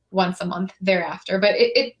maintenance once a month thereafter. But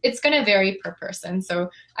it's going to vary per person. So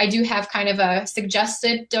I do have kind of a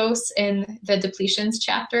suggested dose in the depletions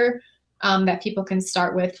chapter that people can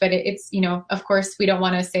start with. But it's, you know, of course, we don't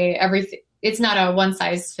want to say everything. It's not a one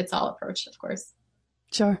size fits all approach, of course.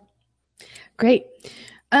 Sure. Great.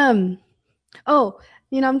 Um, oh,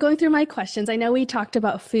 I'm going through my questions. I know we talked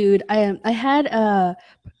about food. I had a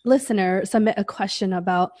listener submit a question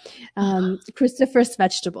about cruciferous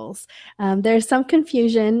vegetables. There's some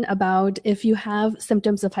confusion about if you have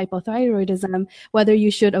symptoms of hypothyroidism, whether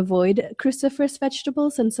you should avoid cruciferous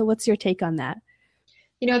vegetables. And so, what's your take on that?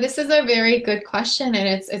 You know, this is a very good question,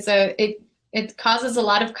 and it causes a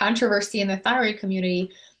lot of controversy in the thyroid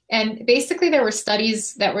community. And basically, there were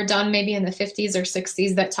studies that were done maybe in the 50s or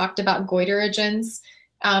 60s that talked about goitrogens.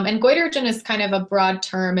 And goitrogen is kind of a broad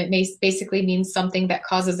term. It basically means something that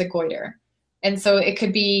causes a goiter. And so it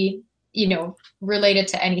could be, you know, related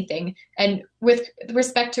to anything. And with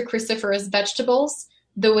respect to cruciferous vegetables,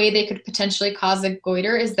 the way they could potentially cause a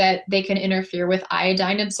goiter is that they can interfere with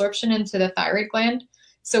iodine absorption into the thyroid gland.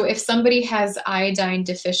 So if somebody has iodine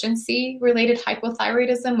deficiency related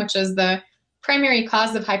hypothyroidism, which is the primary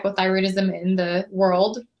cause of hypothyroidism in the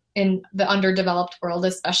world, in the underdeveloped world,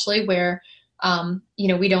 especially where, you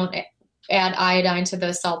know, we don't add iodine to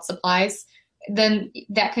the salt supplies. then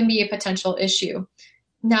that can be a potential issue.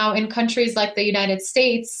 Now, in countries like the United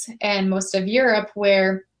States and most of Europe,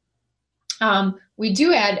 where we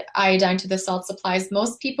do add iodine to the salt supplies,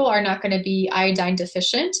 most people are not going to be iodine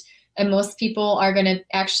deficient, and most people are going to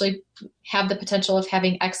actually have the potential of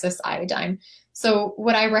having excess iodine. So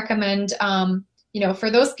what I recommend,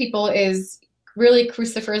 for those people is really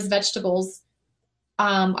cruciferous vegetables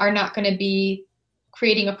are not going to be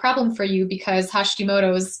creating a problem for you, because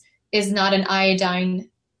Hashimoto's is not an iodine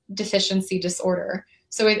deficiency disorder.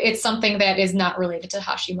 So it's something that is not related to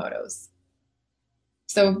Hashimoto's.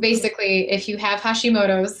 So basically, if you have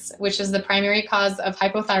Hashimoto's, which is the primary cause of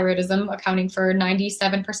hypothyroidism, accounting for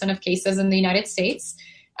 97% of cases in the United States,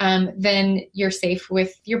 then you're safe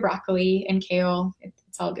with your broccoli and kale.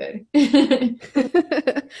 It's all good.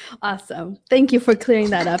 Awesome. Thank you for clearing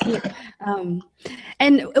that up.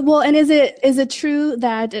 And is it true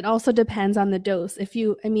that it also depends on the dose?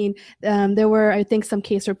 There were, I think, some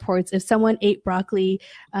case reports, if someone ate broccoli,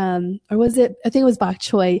 I think it was bok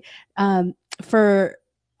choy, for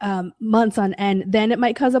months on end, then it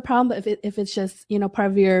might cause a problem. But if it's just, part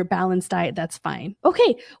of your balanced diet, that's fine.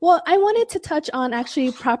 Okay. Well, I wanted to touch on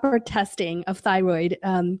actually proper testing of thyroid,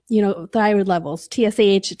 thyroid levels,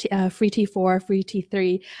 TSH, free T4, free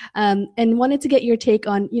T3, and wanted to get your take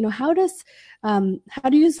on, how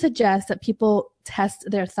do you suggest that people test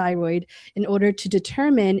their thyroid in order to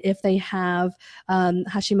determine if they have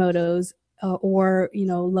Hashimoto's or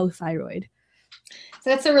low thyroid? So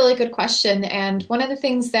that's a really good question. And one of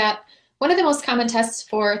the most common tests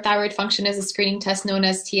for thyroid function is a screening test known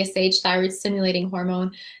as TSH, thyroid stimulating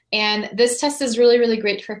hormone. And this test is really, really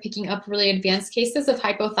great for picking up really advanced cases of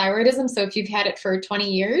hypothyroidism. So if you've had it for 20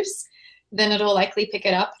 years, then it'll likely pick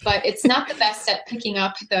it up. But it's not the best at picking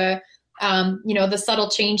up the subtle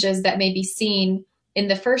changes that may be seen in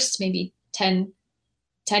the first maybe 10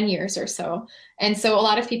 years or so. And so a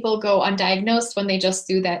lot of people go undiagnosed when they just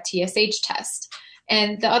do that TSH test.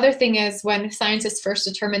 And the other thing is, when scientists first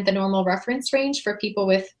determined the normal reference range for people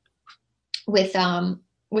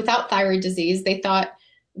without thyroid disease, they thought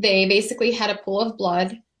they basically had a pool of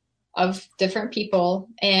blood of different people,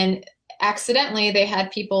 and accidentally they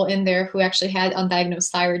had people in there who actually had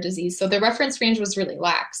undiagnosed thyroid disease. So the reference range was really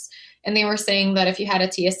lax. And they were saying that if you had a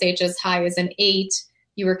TSH as high as an 8,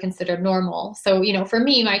 you were considered normal. So, for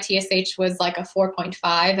me, my TSH was like a 4.5,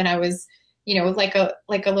 and I was, like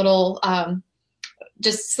a little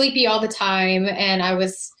just sleepy all the time, and I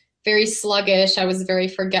was very sluggish. I was very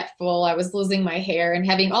forgetful. I was losing my hair and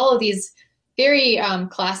having all of these very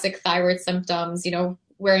classic thyroid symptoms,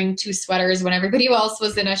 wearing 2 sweaters when everybody else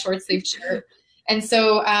was in a short sleeve shirt. And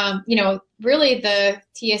so, really the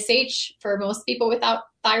TSH for most people without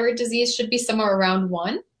thyroid disease should be somewhere around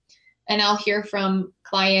 1. And I'll hear from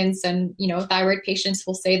clients and, thyroid patients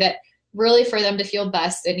will say that really for them to feel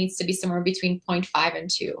best, it needs to be somewhere between 0.5 and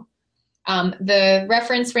 2. The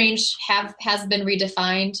reference range has been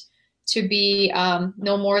redefined to be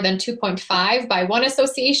no more than 2.5 by one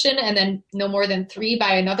association, and then no more than 3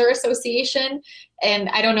 by another association. And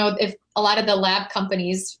I don't know if a lot of the lab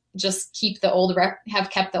companies just have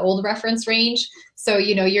kept the old reference range. So,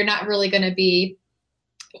 you're not really going to be,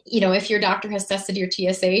 if your doctor has tested your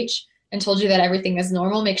TSH and told you that everything is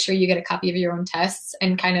normal, make sure you get a copy of your own tests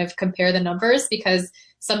and kind of compare the numbers, because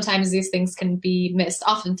sometimes these things can be missed.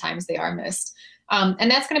 Oftentimes they are missed.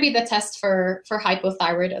 And that's going to be the test for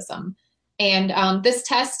hypothyroidism. And this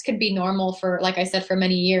test could be normal for, like I said, for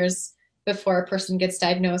many years before a person gets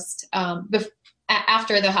diagnosed,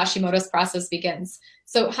 after the Hashimoto's process begins.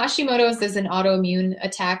 So Hashimoto's is an autoimmune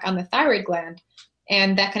attack on the thyroid gland,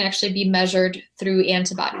 and that can actually be measured through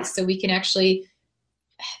antibodies. So we can actually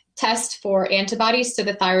test for antibodies to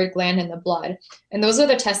the thyroid gland in the blood. And those are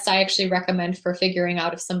the tests I actually recommend for figuring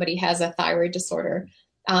out if somebody has a thyroid disorder.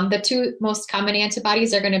 The 2 most common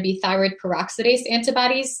antibodies are going to be thyroid peroxidase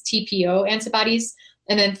antibodies, TPO antibodies,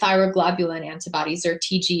 and then thyroglobulin antibodies, or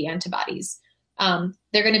TG antibodies.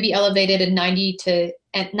 They're going to be elevated in 90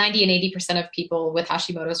 and 80% of people with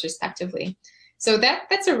Hashimoto's respectively. So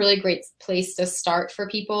that's a really great place to start for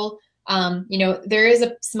people. There is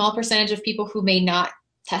a small percentage of people who may not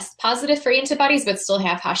test positive for antibodies but still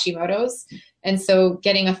have Hashimoto's. And so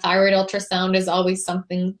getting a thyroid ultrasound is always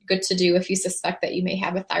something good to do if you suspect that you may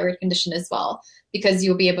have a thyroid condition as well, because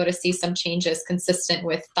you'll be able to see some changes consistent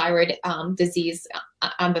with thyroid disease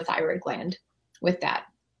on the thyroid gland with that.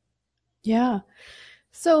 Yeah.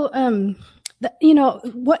 So,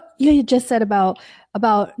 what you just said about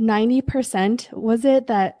 90%, was it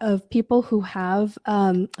that of people who have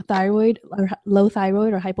thyroid or low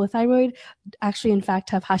thyroid or hypothyroid actually in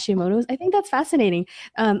fact have Hashimoto's? I think that's fascinating.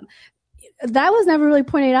 that was never really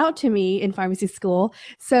pointed out to me in pharmacy school.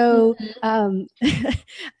 So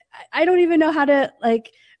I don't even know how to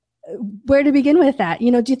like where to begin with that.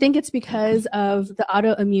 Do you think it's because of the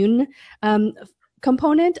autoimmune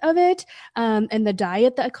component of it, and the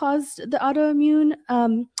diet that caused the autoimmune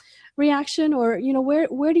reaction, or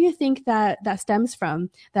where do you think that stems from?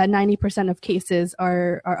 That 90% of cases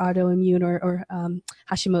are autoimmune or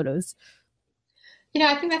Hashimoto's.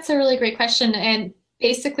 I think that's a really great question. And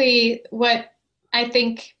basically, what I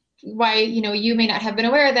think why, you may not have been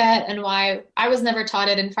aware of that and why I was never taught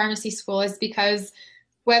it in pharmacy school is because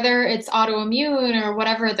whether it's autoimmune or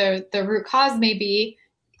whatever the root cause may be,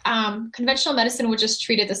 conventional medicine would just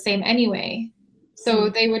treat it the same anyway. So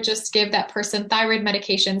they would just give that person thyroid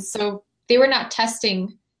medications. So they were not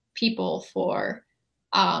testing people for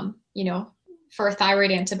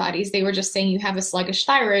thyroid antibodies. They were just saying, you have a sluggish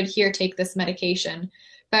thyroid, here, take this medication.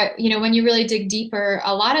 But, when you really dig deeper,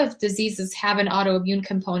 a lot of diseases have an autoimmune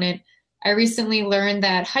component. I recently learned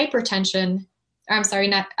that hypertension, I'm sorry,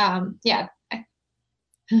 not, yeah,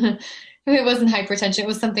 it wasn't hypertension, it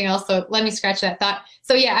was something else. So let me scratch that thought.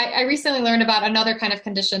 So yeah, I recently learned about another kind of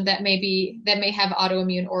condition that may have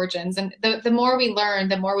autoimmune origins. And the more we learn,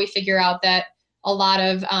 the more we figure out that a lot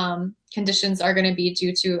of conditions are going to be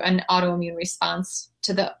due to an autoimmune response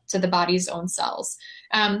to the body's own cells.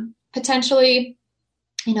 Potentially,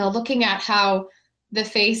 looking at how the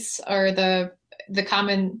face or the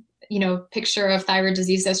common, picture of thyroid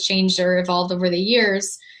disease has changed or evolved over the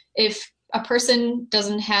years. If a person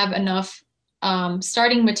doesn't have enough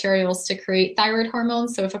starting materials to create thyroid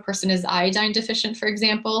hormones, so if a person is iodine deficient, for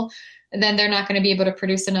example, then they're not going to be able to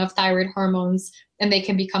produce enough thyroid hormones, and they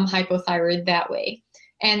can become hypothyroid that way.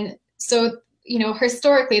 And so,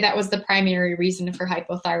 historically, that was the primary reason for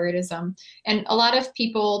hypothyroidism. And a lot of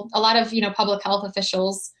people, public health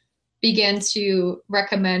officials began to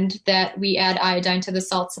recommend that we add iodine to the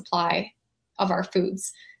salt supply of our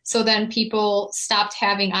foods. So then people stopped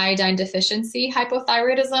having iodine deficiency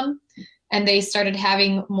hypothyroidism, and they started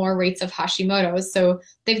having more rates of Hashimoto's. So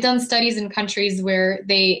they've done studies in countries where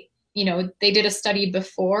they did a study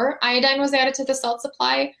before iodine was added to the salt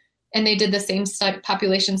supply, and they did the same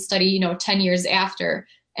population study, 10 years after.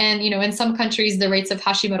 And, in some countries, the rates of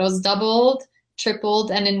Hashimoto's doubled, tripled,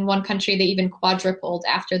 and in one country, they even quadrupled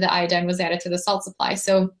after the iodine was added to the salt supply.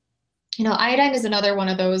 So, iodine is another one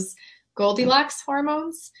of those Goldilocks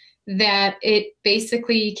hormones that it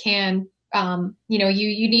basically can, you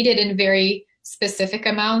need it in very specific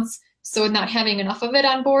amounts. So not having enough of it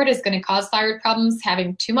on board is going to cause thyroid problems.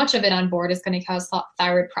 Having too much of it on board is going to cause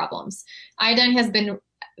thyroid problems. Iodine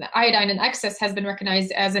in excess has been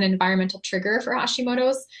recognized as an environmental trigger for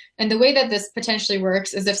Hashimoto's. And the way that this potentially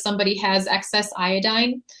works is if somebody has excess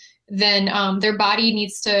iodine, then their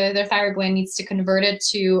thyroid gland needs to convert it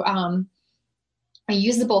to a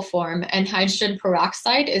usable form, and hydrogen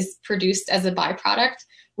peroxide is produced as a byproduct,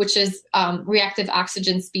 which is reactive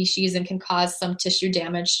oxygen species and can cause some tissue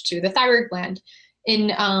damage to the thyroid gland.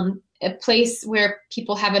 In a place where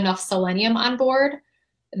people have enough selenium on board,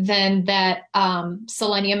 then that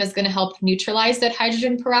selenium is going to help neutralize that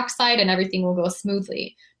hydrogen peroxide and everything will go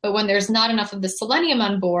smoothly. But when there's not enough of the selenium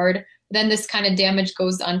on board, then this kind of damage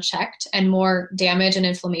goes unchecked and more damage and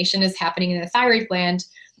inflammation is happening in the thyroid gland.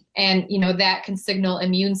 And, that can signal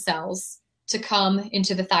immune cells to come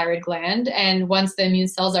into the thyroid gland. And once the immune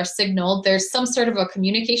cells are signaled, there's some sort of a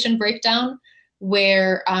communication breakdown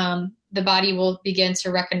where the body will begin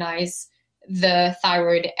to recognize the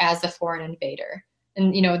thyroid as a foreign invader.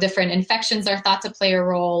 And, different infections are thought to play a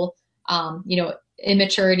role.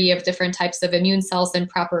 Immaturity of different types of immune cells and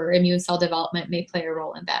proper immune cell development may play a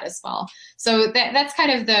role in that as well. So that's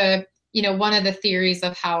kind of the, one of the theories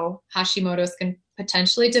of how Hashimoto's can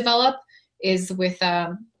potentially develop is with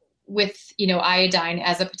iodine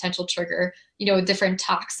as a potential trigger. Different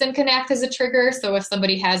toxin can act as a trigger. So if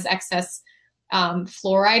somebody has excess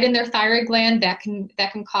fluoride in their thyroid gland, that can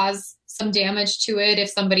cause some damage to it. If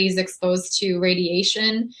somebody's exposed to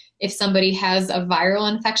radiation, if somebody has a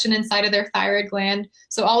viral infection inside of their thyroid gland.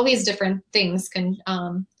 So all these different things can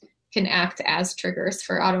act as triggers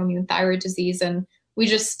for autoimmune thyroid disease. And we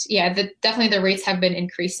just, definitely the rates have been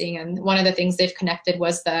increasing. And one of the things they've connected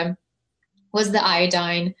was the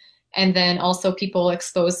iodine. And then also people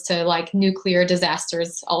exposed to like nuclear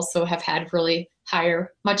disasters also have had really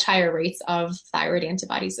much higher rates of thyroid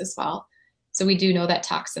antibodies as well. So we do know that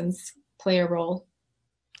toxins play a role.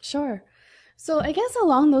 Sure. So I guess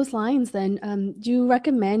along those lines then, do you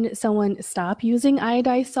recommend someone stop using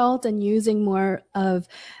iodized salt and using more of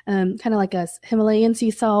kind of like a Himalayan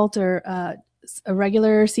sea salt or a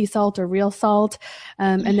regular sea salt or real salt,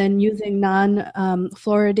 and then using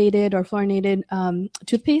non-fluoridated or fluorinated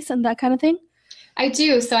toothpaste and that kind of thing? I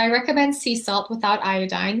do. So I recommend sea salt without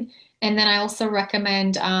iodine. And then I also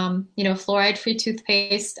recommend, fluoride-free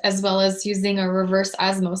toothpaste, as well as using a reverse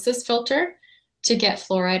osmosis filter to get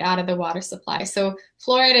fluoride out of the water supply. So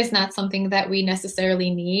fluoride is not something that we necessarily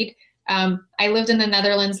need. I lived in the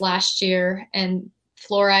Netherlands last year, and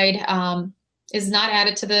fluoride is not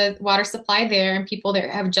added to the water supply there, and people there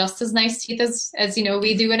have just as nice teeth as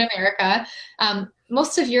we do in America.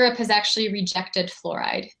 Most of Europe has actually rejected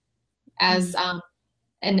fluoride as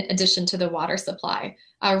in addition to the water supply.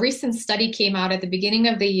 A recent study came out at the beginning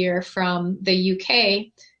of the year from the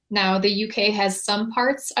UK. Now, the UK has some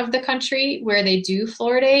parts of the country where they do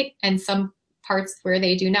fluoridate and some parts where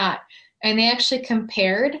they do not. And they actually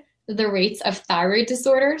compared the rates of thyroid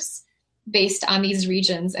disorders based on these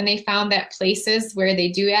regions. And they found that places where they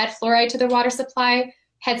do add fluoride to their water supply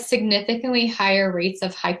had significantly higher rates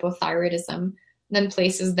of hypothyroidism than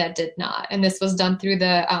places that did not. And this was done through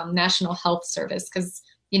the National Health Service, because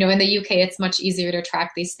in the UK, it's much easier to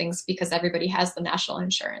track these things because everybody has the national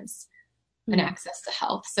insurance and access to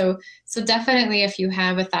health. So definitely, if you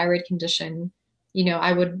have a thyroid condition,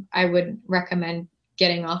 I would recommend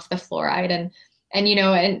getting off the fluoride.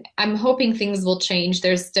 And I'm hoping things will change.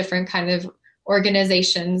 There's different kind of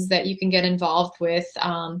organizations that you can get involved with,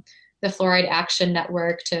 the Fluoride Action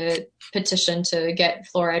Network, to petition to get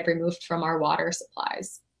fluoride removed from our water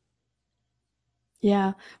supplies.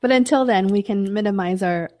 Yeah, but until then, we can minimize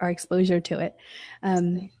our exposure to it.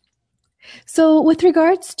 So with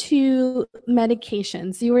regards to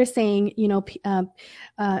medications, you were saying,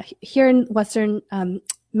 here in Western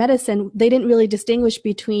medicine, they didn't really distinguish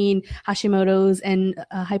between Hashimoto's and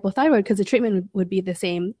hypothyroid because the treatment would be the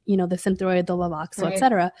same, the Synthroid, the Levoxyl, Right. et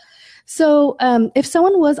cetera. So if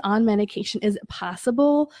someone was on medication, is it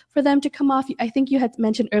possible for them to come off? I think you had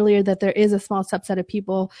mentioned earlier that there is a small subset of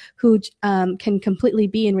people who can completely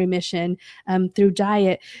be in remission through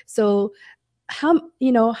diet. So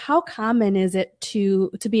how common is it to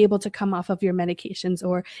be able to come off of your medications,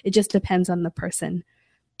 or it just depends on the person?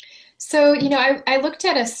 So, I looked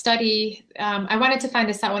at a study. I wanted to find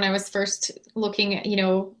this out when I was first looking,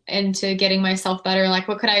 into getting myself better. Like,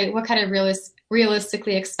 what could I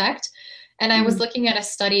realistically expect? And I was looking at a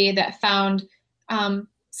study that found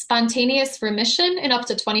spontaneous remission in up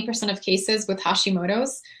to 20% of cases with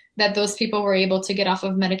Hashimoto's, that those people were able to get off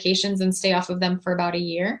of medications and stay off of them for about a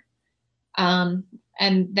year. And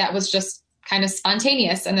that was just kind of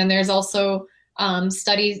spontaneous. And then there's also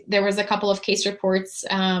studies. There was a couple of case reports.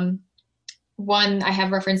 One I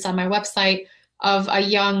have referenced on my website of a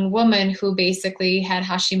young woman who basically had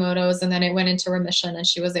Hashimoto's, and then it went into remission, and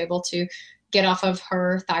she was able to get off of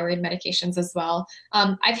her thyroid medications as well.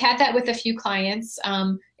 I've had that with a few clients.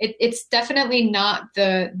 It's definitely not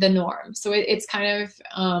the norm. So it's kind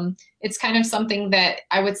of something that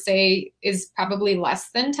I would say is probably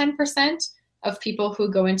less than 10% of people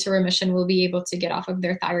who go into remission will be able to get off of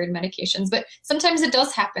their thyroid medications. But sometimes it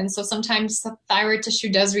does happen. So sometimes the thyroid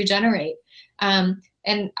tissue does regenerate.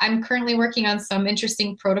 And I'm currently working on some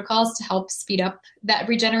interesting protocols to help speed up that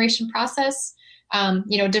regeneration process.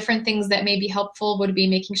 Different things that may be helpful would be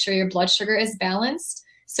making sure your blood sugar is balanced.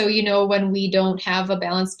 So, when we don't have a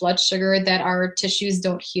balanced blood sugar, that our tissues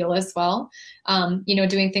don't heal as well.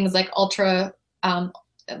 Doing things like ultra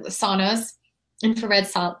saunas, infrared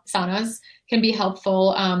saunas can be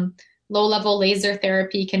helpful. Low-level laser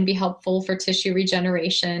therapy can be helpful for tissue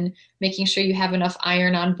regeneration, making sure you have enough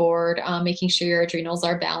iron on board, making sure your adrenals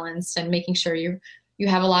are balanced, and making sure you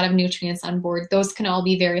have a lot of nutrients on board. Those can all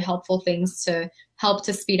be very helpful things to help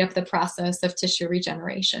to speed up the process of tissue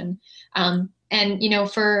regeneration.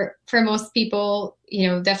 For most people,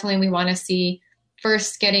 definitely we want to see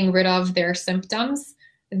first getting rid of their symptoms,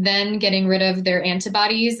 then getting rid of their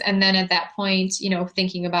antibodies, and then at that point,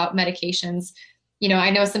 thinking about medications.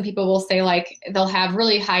 I know some people will say, like, they'll have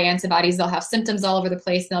really high antibodies, they'll have symptoms all over the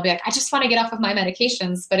place, and they'll be like, I just want to get off of my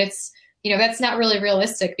medications. But it's, that's not really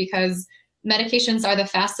realistic, because medications are the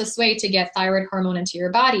fastest way to get thyroid hormone into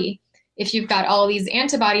your body. If you've got all these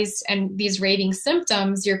antibodies and these raving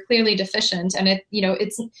symptoms, you're clearly deficient. And it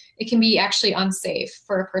can be actually unsafe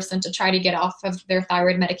for a person to try to get off of their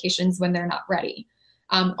thyroid medications when they're not ready.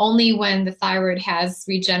 Only when the thyroid has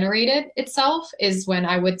regenerated itself is when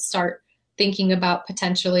I would start thinking about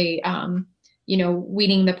potentially,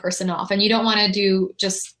 weaning the person off. And you don't want to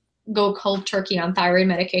just go cold turkey on thyroid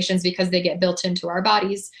medications because they get built into our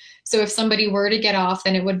bodies. So if somebody were to get off,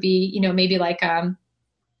 then it would be, maybe like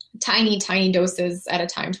tiny, tiny doses at a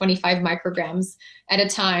time, 25 micrograms at a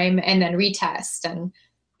time, and then retest. And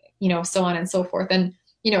so on and so forth. And,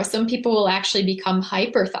 some people will actually become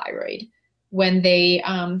hyperthyroid when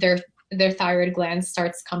their thyroid gland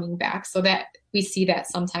starts coming back. So that we see that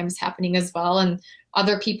sometimes happening as well. And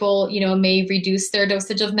other people, may reduce their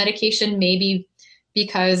dosage of medication, maybe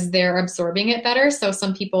because they're absorbing it better. So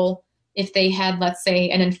some people, if they had, let's say,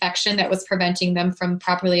 an infection that was preventing them from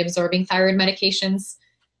properly absorbing thyroid medications,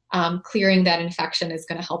 clearing that infection is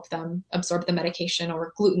going to help them absorb the medication,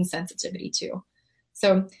 or gluten sensitivity too.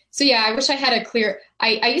 So yeah, I wish I had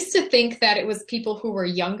I used to think that it was people who were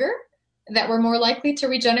younger that were more likely to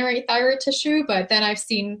regenerate thyroid tissue, but then I've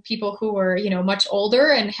seen people who were, much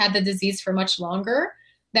older and had the disease for much longer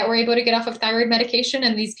that were able to get off of thyroid medication,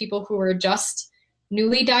 and these people who were just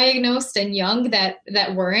newly diagnosed and young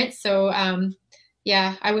that weren't. So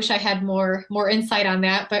yeah, I wish I had more insight on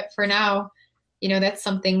that, but for now, that's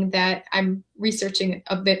something that I'm researching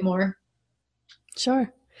a bit more.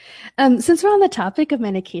 Sure. Since we're on the topic of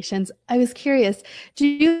medications, I was curious, do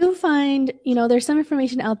you find, there's some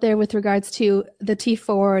information out there with regards to the T4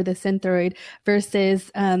 or the Synthroid versus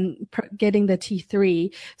getting the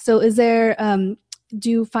T3. So is there, do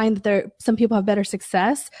you find that some people have better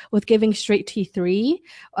success with giving straight T3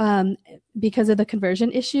 because of the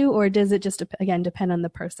conversion issue, or does it just, again, depend on the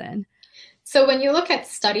person? So when you look at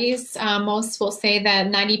studies, most will say that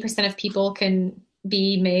 90% of people can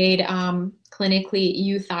be made clinically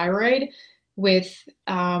euthyroid with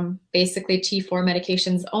basically T4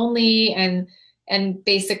 medications only, and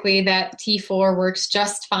basically that T4 works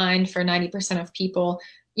just fine for 90% of people.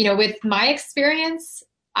 With my experience,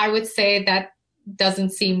 I would say that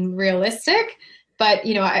doesn't seem realistic, but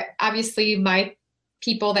obviously my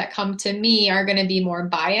people that come to me are going to be more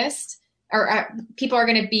biased, or people are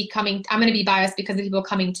going to be coming. I'm going to be biased because the people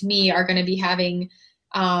coming to me are going to be having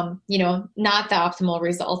not the optimal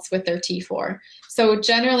results with their T4. So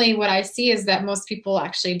generally what I see is that most people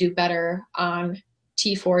actually do better on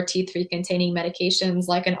T4, T3 containing medications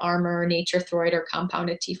like an Armour, Thyroid, or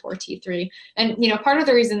compounded T4, T3. And, part of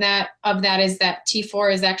the reason of that is that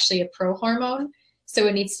T4 is actually a prohormone. So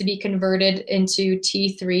it needs to be converted into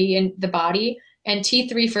T3 in the body. And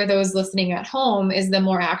T3, for those listening at home, is the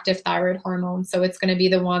more active thyroid hormone. So it's going to be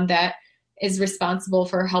the one that is responsible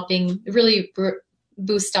for helping really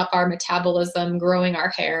boost up our metabolism, growing our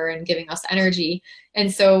hair, and giving us energy.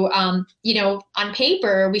 And so, on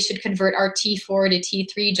paper, we should convert our T4 to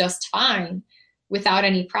T3 just fine without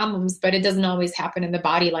any problems, but it doesn't always happen in the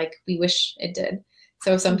body like we wish it did.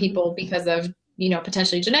 So some people, because of,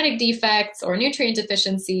 potentially genetic defects or nutrient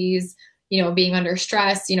deficiencies, being under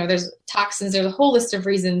stress, there's toxins, there's a whole list of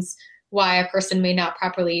reasons why a person may not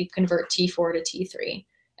properly convert T4 to T3.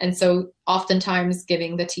 And so oftentimes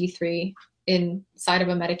giving the T3 inside of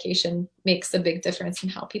a medication makes a big difference in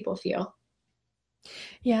how people feel.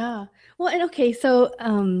 Yeah. Well, and okay, so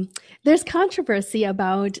there's controversy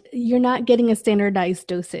about you're not getting a standardized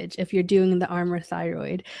dosage if you're doing the Armour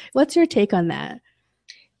thyroid. What's your take on that?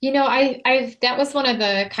 That was one of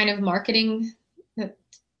the kind of marketing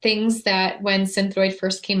things that when Synthroid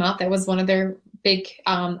first came out, that was one of their big,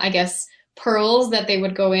 I guess, pearls that they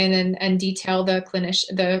would go in and detail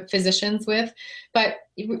the physicians with. But,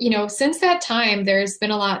 since that time, there's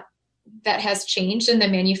been a lot that has changed in the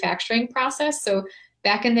manufacturing process. So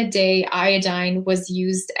back in the day, iodine was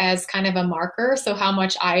used as kind of a marker. So how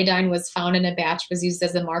much iodine was found in a batch was used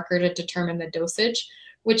as a marker to determine the dosage,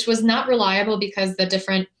 which was not reliable because the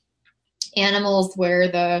different animals where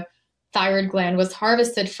the thyroid gland was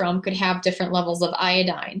harvested from could have different levels of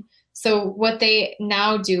iodine. So what they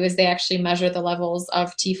now do is they actually measure the levels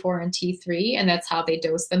of T4 and T3, and that's how they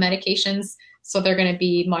dose the medications. So they're going to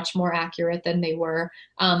be much more accurate than they were.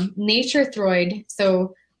 Thyroid.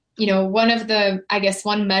 So,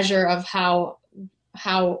 one measure of how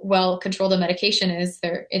well controlled a medication is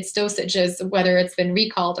its dosages, whether it's been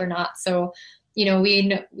recalled or not. So, there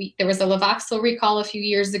was a Levoxyl recall a few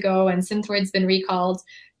years ago, and Synthroid's been recalled.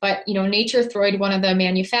 But, Thyroid, one of the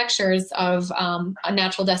manufacturers of a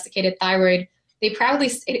natural desiccated thyroid, they proudly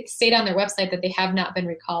state on their website that they have not been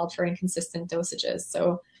recalled for inconsistent dosages.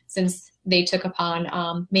 So since they took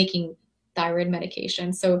upon making thyroid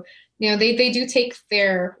medication. So, they do take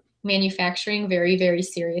their manufacturing very, very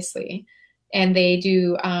seriously. And they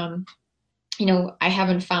do, I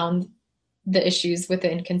haven't found the issues with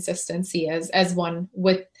the inconsistency as one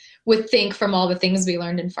would think from all the things we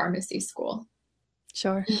learned in pharmacy school.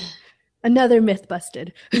 Sure. Another myth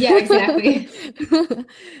busted. Yeah, exactly.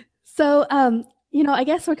 So, I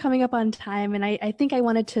guess we're coming up on time, and I think I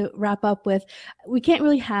wanted to wrap up with we can't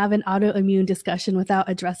really have an autoimmune discussion without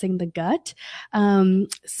addressing the gut.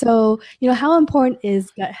 So, how important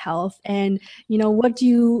is gut health? And, what do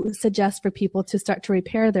you suggest for people to start to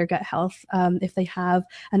repair their gut health if they have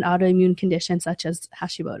an autoimmune condition such as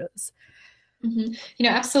Hashimoto's?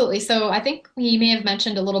 Absolutely. So I think we may have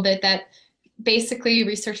mentioned a little bit that basically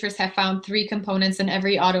researchers have found three components in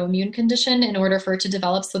every autoimmune condition in order for it to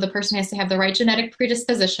develop. So the person has to have the right genetic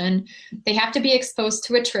predisposition. They have to be exposed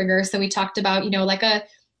to a trigger. So we talked about, like a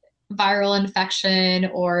viral infection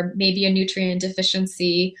or maybe a nutrient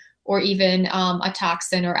deficiency or even a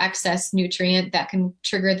toxin or excess nutrient that can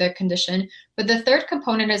trigger the condition. But the third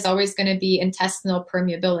component is always going to be intestinal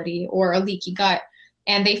permeability or a leaky gut.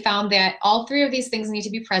 And they found that all three of these things need to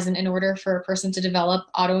be present in order for a person to develop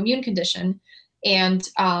autoimmune condition. And,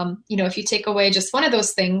 if you take away just one of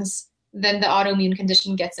those things, then the autoimmune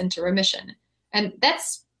condition gets into remission. And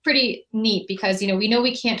that's pretty neat because, we know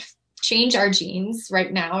we can't change our genes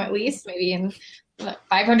right now, at least maybe in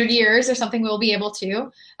 500 years or something we'll be able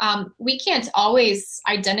to. We can't always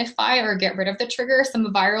identify or get rid of the trigger.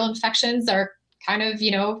 Some viral infections are kind of,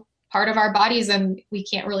 part of our bodies and we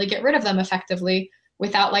can't really get rid of them effectively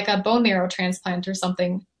without like a bone marrow transplant or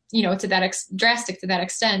something, to that drastic to that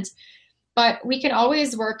extent. But we can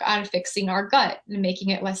always work on fixing our gut and making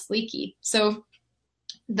it less leaky. So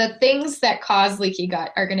the things that cause leaky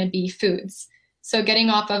gut are going to be foods. So getting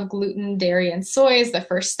off of gluten, dairy, and soy is the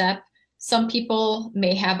first step. Some people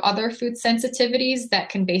may have other food sensitivities that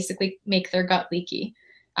can basically make their gut leaky.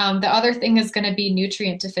 The other thing is going to be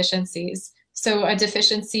nutrient deficiencies. So a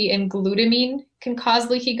deficiency in glutamine can cause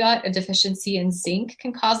leaky gut. A deficiency in zinc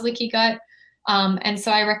can cause leaky gut. And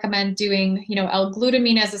so I recommend doing,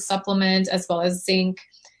 L-glutamine as a supplement as well as zinc.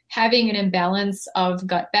 Having an imbalance of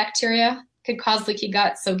gut bacteria could cause leaky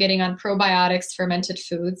gut. So getting on probiotics, fermented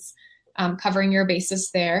foods, covering your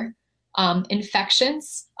bases there.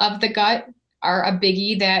 Infections of the gut are a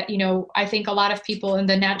biggie that, I think a lot of people in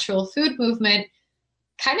the natural food movement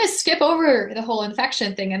kind of skip over the whole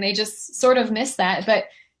infection thing and they just sort of miss that. But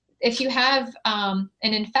if you have an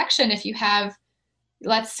infection, if you have,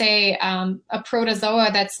 let's say, a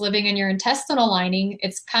protozoa that's living in your intestinal lining,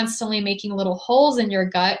 it's constantly making little holes in your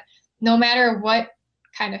gut. No matter what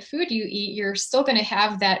kind of food you eat, you're still going to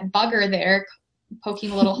have that bugger there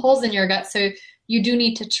poking little holes in your gut. So you do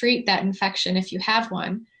need to treat that infection if you have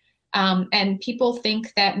one. And people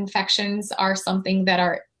think that infections are something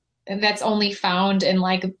that's only found in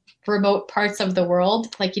like remote parts of the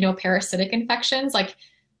world, like, parasitic infections. Like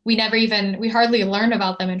we hardly learn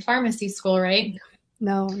about them in pharmacy school, right?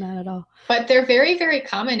 No, not at all. But they're very, very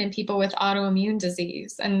common in people with autoimmune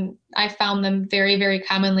disease. And I found them very, very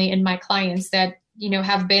commonly in my clients that,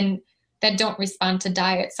 that don't respond to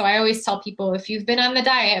diet. So I always tell people, if you've been on the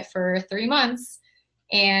diet for 3 months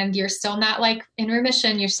and you're still not like in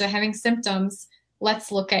remission, you're still having symptoms,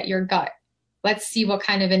 let's look at your gut. Let's see what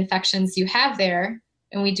kind of infections you have there.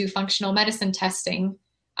 And we do functional medicine testing.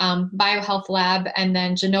 BioHealth Lab and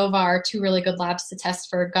then Genova are two really good labs to test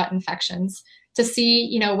for gut infections to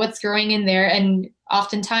see, what's growing in there. And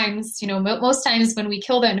oftentimes, most times when we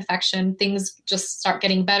kill the infection, things just start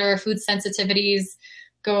getting better. Food sensitivities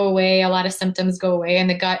go away. A lot of symptoms go away. And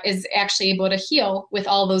the gut is actually able to heal with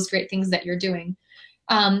all those great things that you're doing.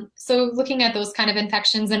 So looking at those kind of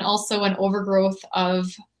infections and also an overgrowth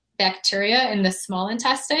of bacteria in the small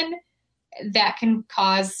intestine, that can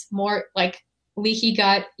cause more like leaky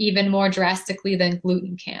gut even more drastically than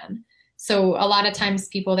gluten can. So a lot of times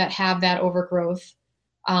people that have that overgrowth,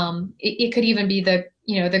 it could even be the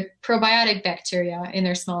probiotic bacteria in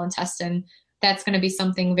their small intestine. That's going to be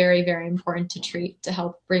something very, very important to treat to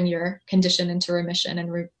help bring your condition into remission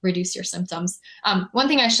and reduce your symptoms. One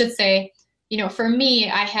thing I should say, for me,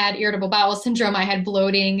 I had irritable bowel syndrome, I had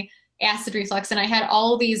bloating, acid reflux, and I had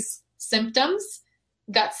all these symptoms,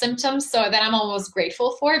 gut symptoms, so that I'm almost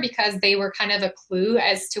grateful for because they were kind of a clue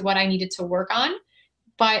as to what I needed to work on.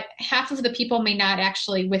 But half of the people may not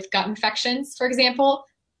actually, with gut infections, for example,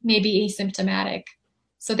 may be asymptomatic.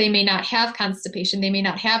 So they may not have constipation, they may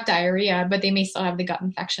not have diarrhea, but they may still have the gut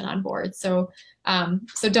infection on board. So,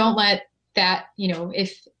 so don't let that,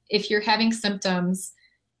 if you're having symptoms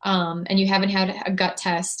and you haven't had a gut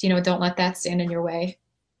test, don't let that stand in your way.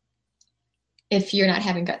 If you're not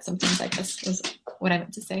having gut symptoms, like this was what I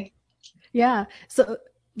meant to say. Yeah. So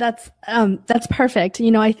that's perfect.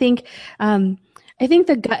 I think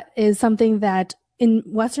the gut is something that in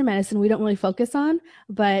Western medicine we don't really focus on,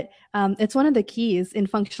 but it's one of the keys in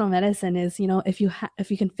functional medicine is, if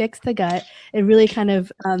you can fix the gut, it really kind of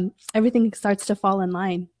everything starts to fall in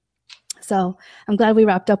line. So I'm glad we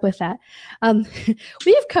wrapped up with that.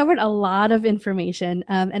 We've covered a lot of information,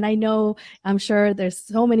 and I'm sure there's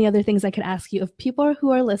so many other things I could ask you. If people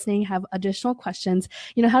who are listening have additional questions,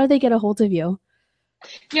 how do they get a hold of you?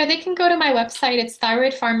 They can go to my website. It's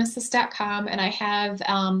thyroidpharmacist.com, and I have,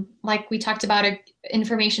 like we talked about,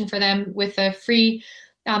 information for them with a free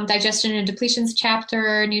digestion and depletions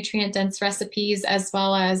chapter, nutrient-dense recipes, as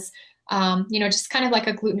well as, just kind of like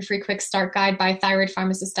a gluten-free quick start guide by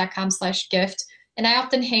thyroidpharmacist.com/gift. And I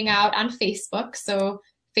often hang out on Facebook, so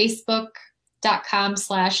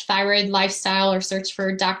facebook.com/thyroid lifestyle, or search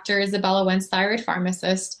for Dr. Izabella Wentz, thyroid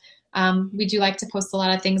pharmacist. We do like to post a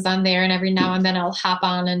lot of things on there, and every now and then I'll hop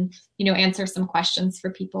on and, answer some questions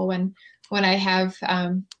for people when I have,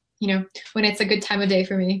 when it's a good time of day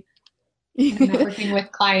for me. I'm not working with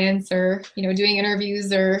clients or, doing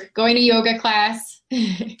interviews or going to yoga class.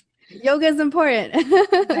 Yoga is important.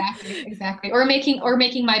 Exactly. Or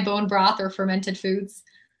making my bone broth or fermented foods.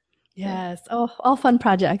 Yes. Oh, all fun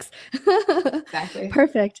projects. Exactly.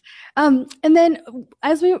 Perfect. And then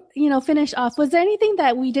as we, finish off, was there anything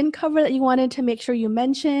that we didn't cover that you wanted to make sure you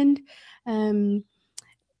mentioned?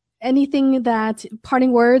 Anything that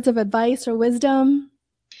parting words of advice or wisdom?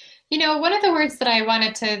 One of the words that I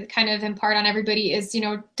wanted to kind of impart on everybody is,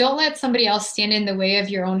 don't let somebody else stand in the way of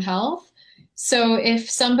your own health. So if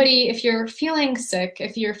you're feeling sick,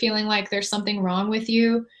 if you're feeling like there's something wrong with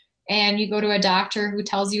you, and you go to a doctor who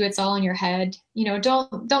tells you it's all in your head,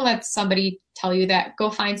 don't let somebody tell you that. Go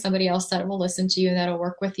find somebody else that will listen to you and that'll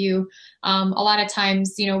work with you. A lot of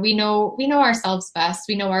times, we know ourselves best.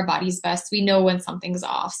 We know our bodies best. We know when something's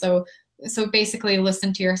off. So basically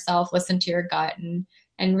listen to yourself, listen to your gut, and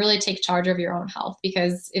really take charge of your own health,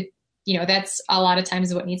 because that's a lot of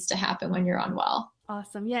times what needs to happen when you're unwell.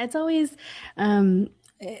 Awesome. Yeah, it's always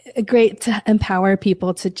great to empower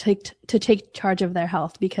people to take charge of their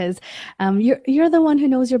health, because you're the one who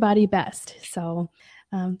knows your body best. So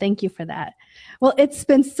thank you for that. Well, it's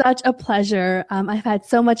been such a pleasure. I've had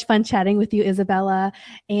so much fun chatting with you, Izabella,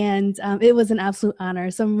 and it was an absolute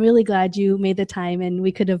honor. So I'm really glad you made the time and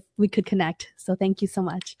we could connect. So thank you so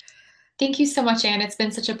much. Thank you so much, Anne. It's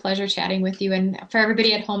been such a pleasure chatting with you. And for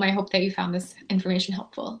everybody at home, I hope that you found this information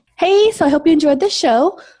helpful. Hey, so I hope you enjoyed the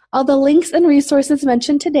show. All the links and resources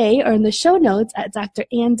mentioned today are in the show notes at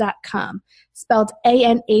drann.com, spelled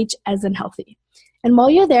ANH as in healthy. And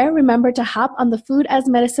while you're there, remember to hop on the Food as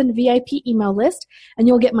Medicine VIP email list, and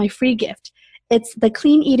you'll get my free gift. It's the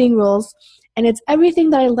clean eating rules, and it's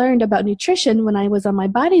everything that I learned about nutrition when I was on my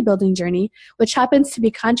bodybuilding journey, which happens to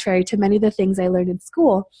be contrary to many of the things I learned in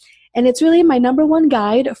school. And it's really my number one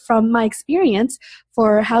guide from my experience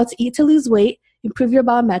for how to eat to lose weight, improve your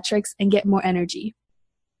biometrics, and get more energy.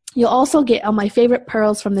 You'll also get all my favorite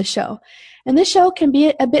pearls from the show. And this show can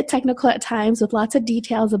be a bit technical at times, with lots of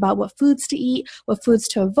details about what foods to eat, what foods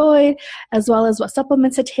to avoid, as well as what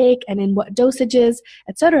supplements to take and in what dosages,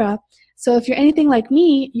 etc. So if you're anything like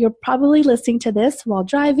me, you're probably listening to this while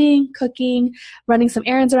driving, cooking, running some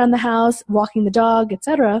errands around the house, walking the dog,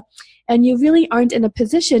 etc. And you really aren't in a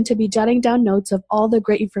position to be jotting down notes of all the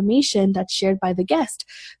great information that's shared by the guest.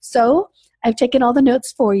 So I've taken all the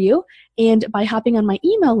notes for you, and by hopping on my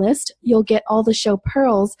email list, you'll get all the show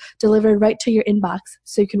pearls delivered right to your inbox,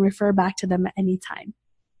 so you can refer back to them at any time.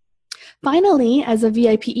 Finally, as a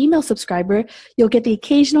VIP email subscriber, you'll get the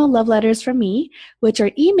occasional love letters from me, which are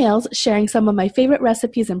emails sharing some of my favorite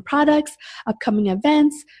recipes and products, upcoming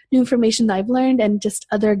events, new information that I've learned, and just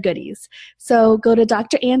other goodies. So go to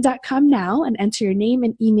drann.com now and enter your name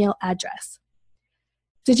and email address.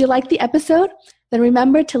 Did you like the episode? Then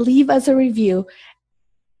remember to leave us a review.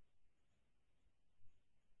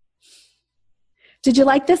 Did you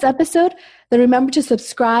like this episode? Then remember to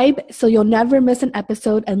subscribe so you'll never miss an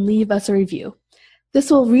episode, and leave us a review.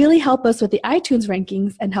 This will really help us with the iTunes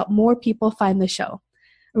rankings and help more people find the show.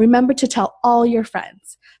 Remember to tell all your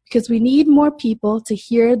friends, because we need more people to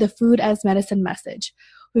hear the Food as Medicine message.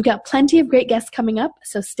 We've got plenty of great guests coming up,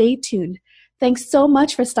 so stay tuned. Thanks so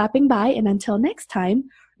much for stopping by, and until next time,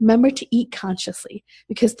 remember to eat consciously,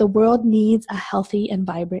 because the world needs a healthy and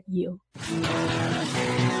vibrant you.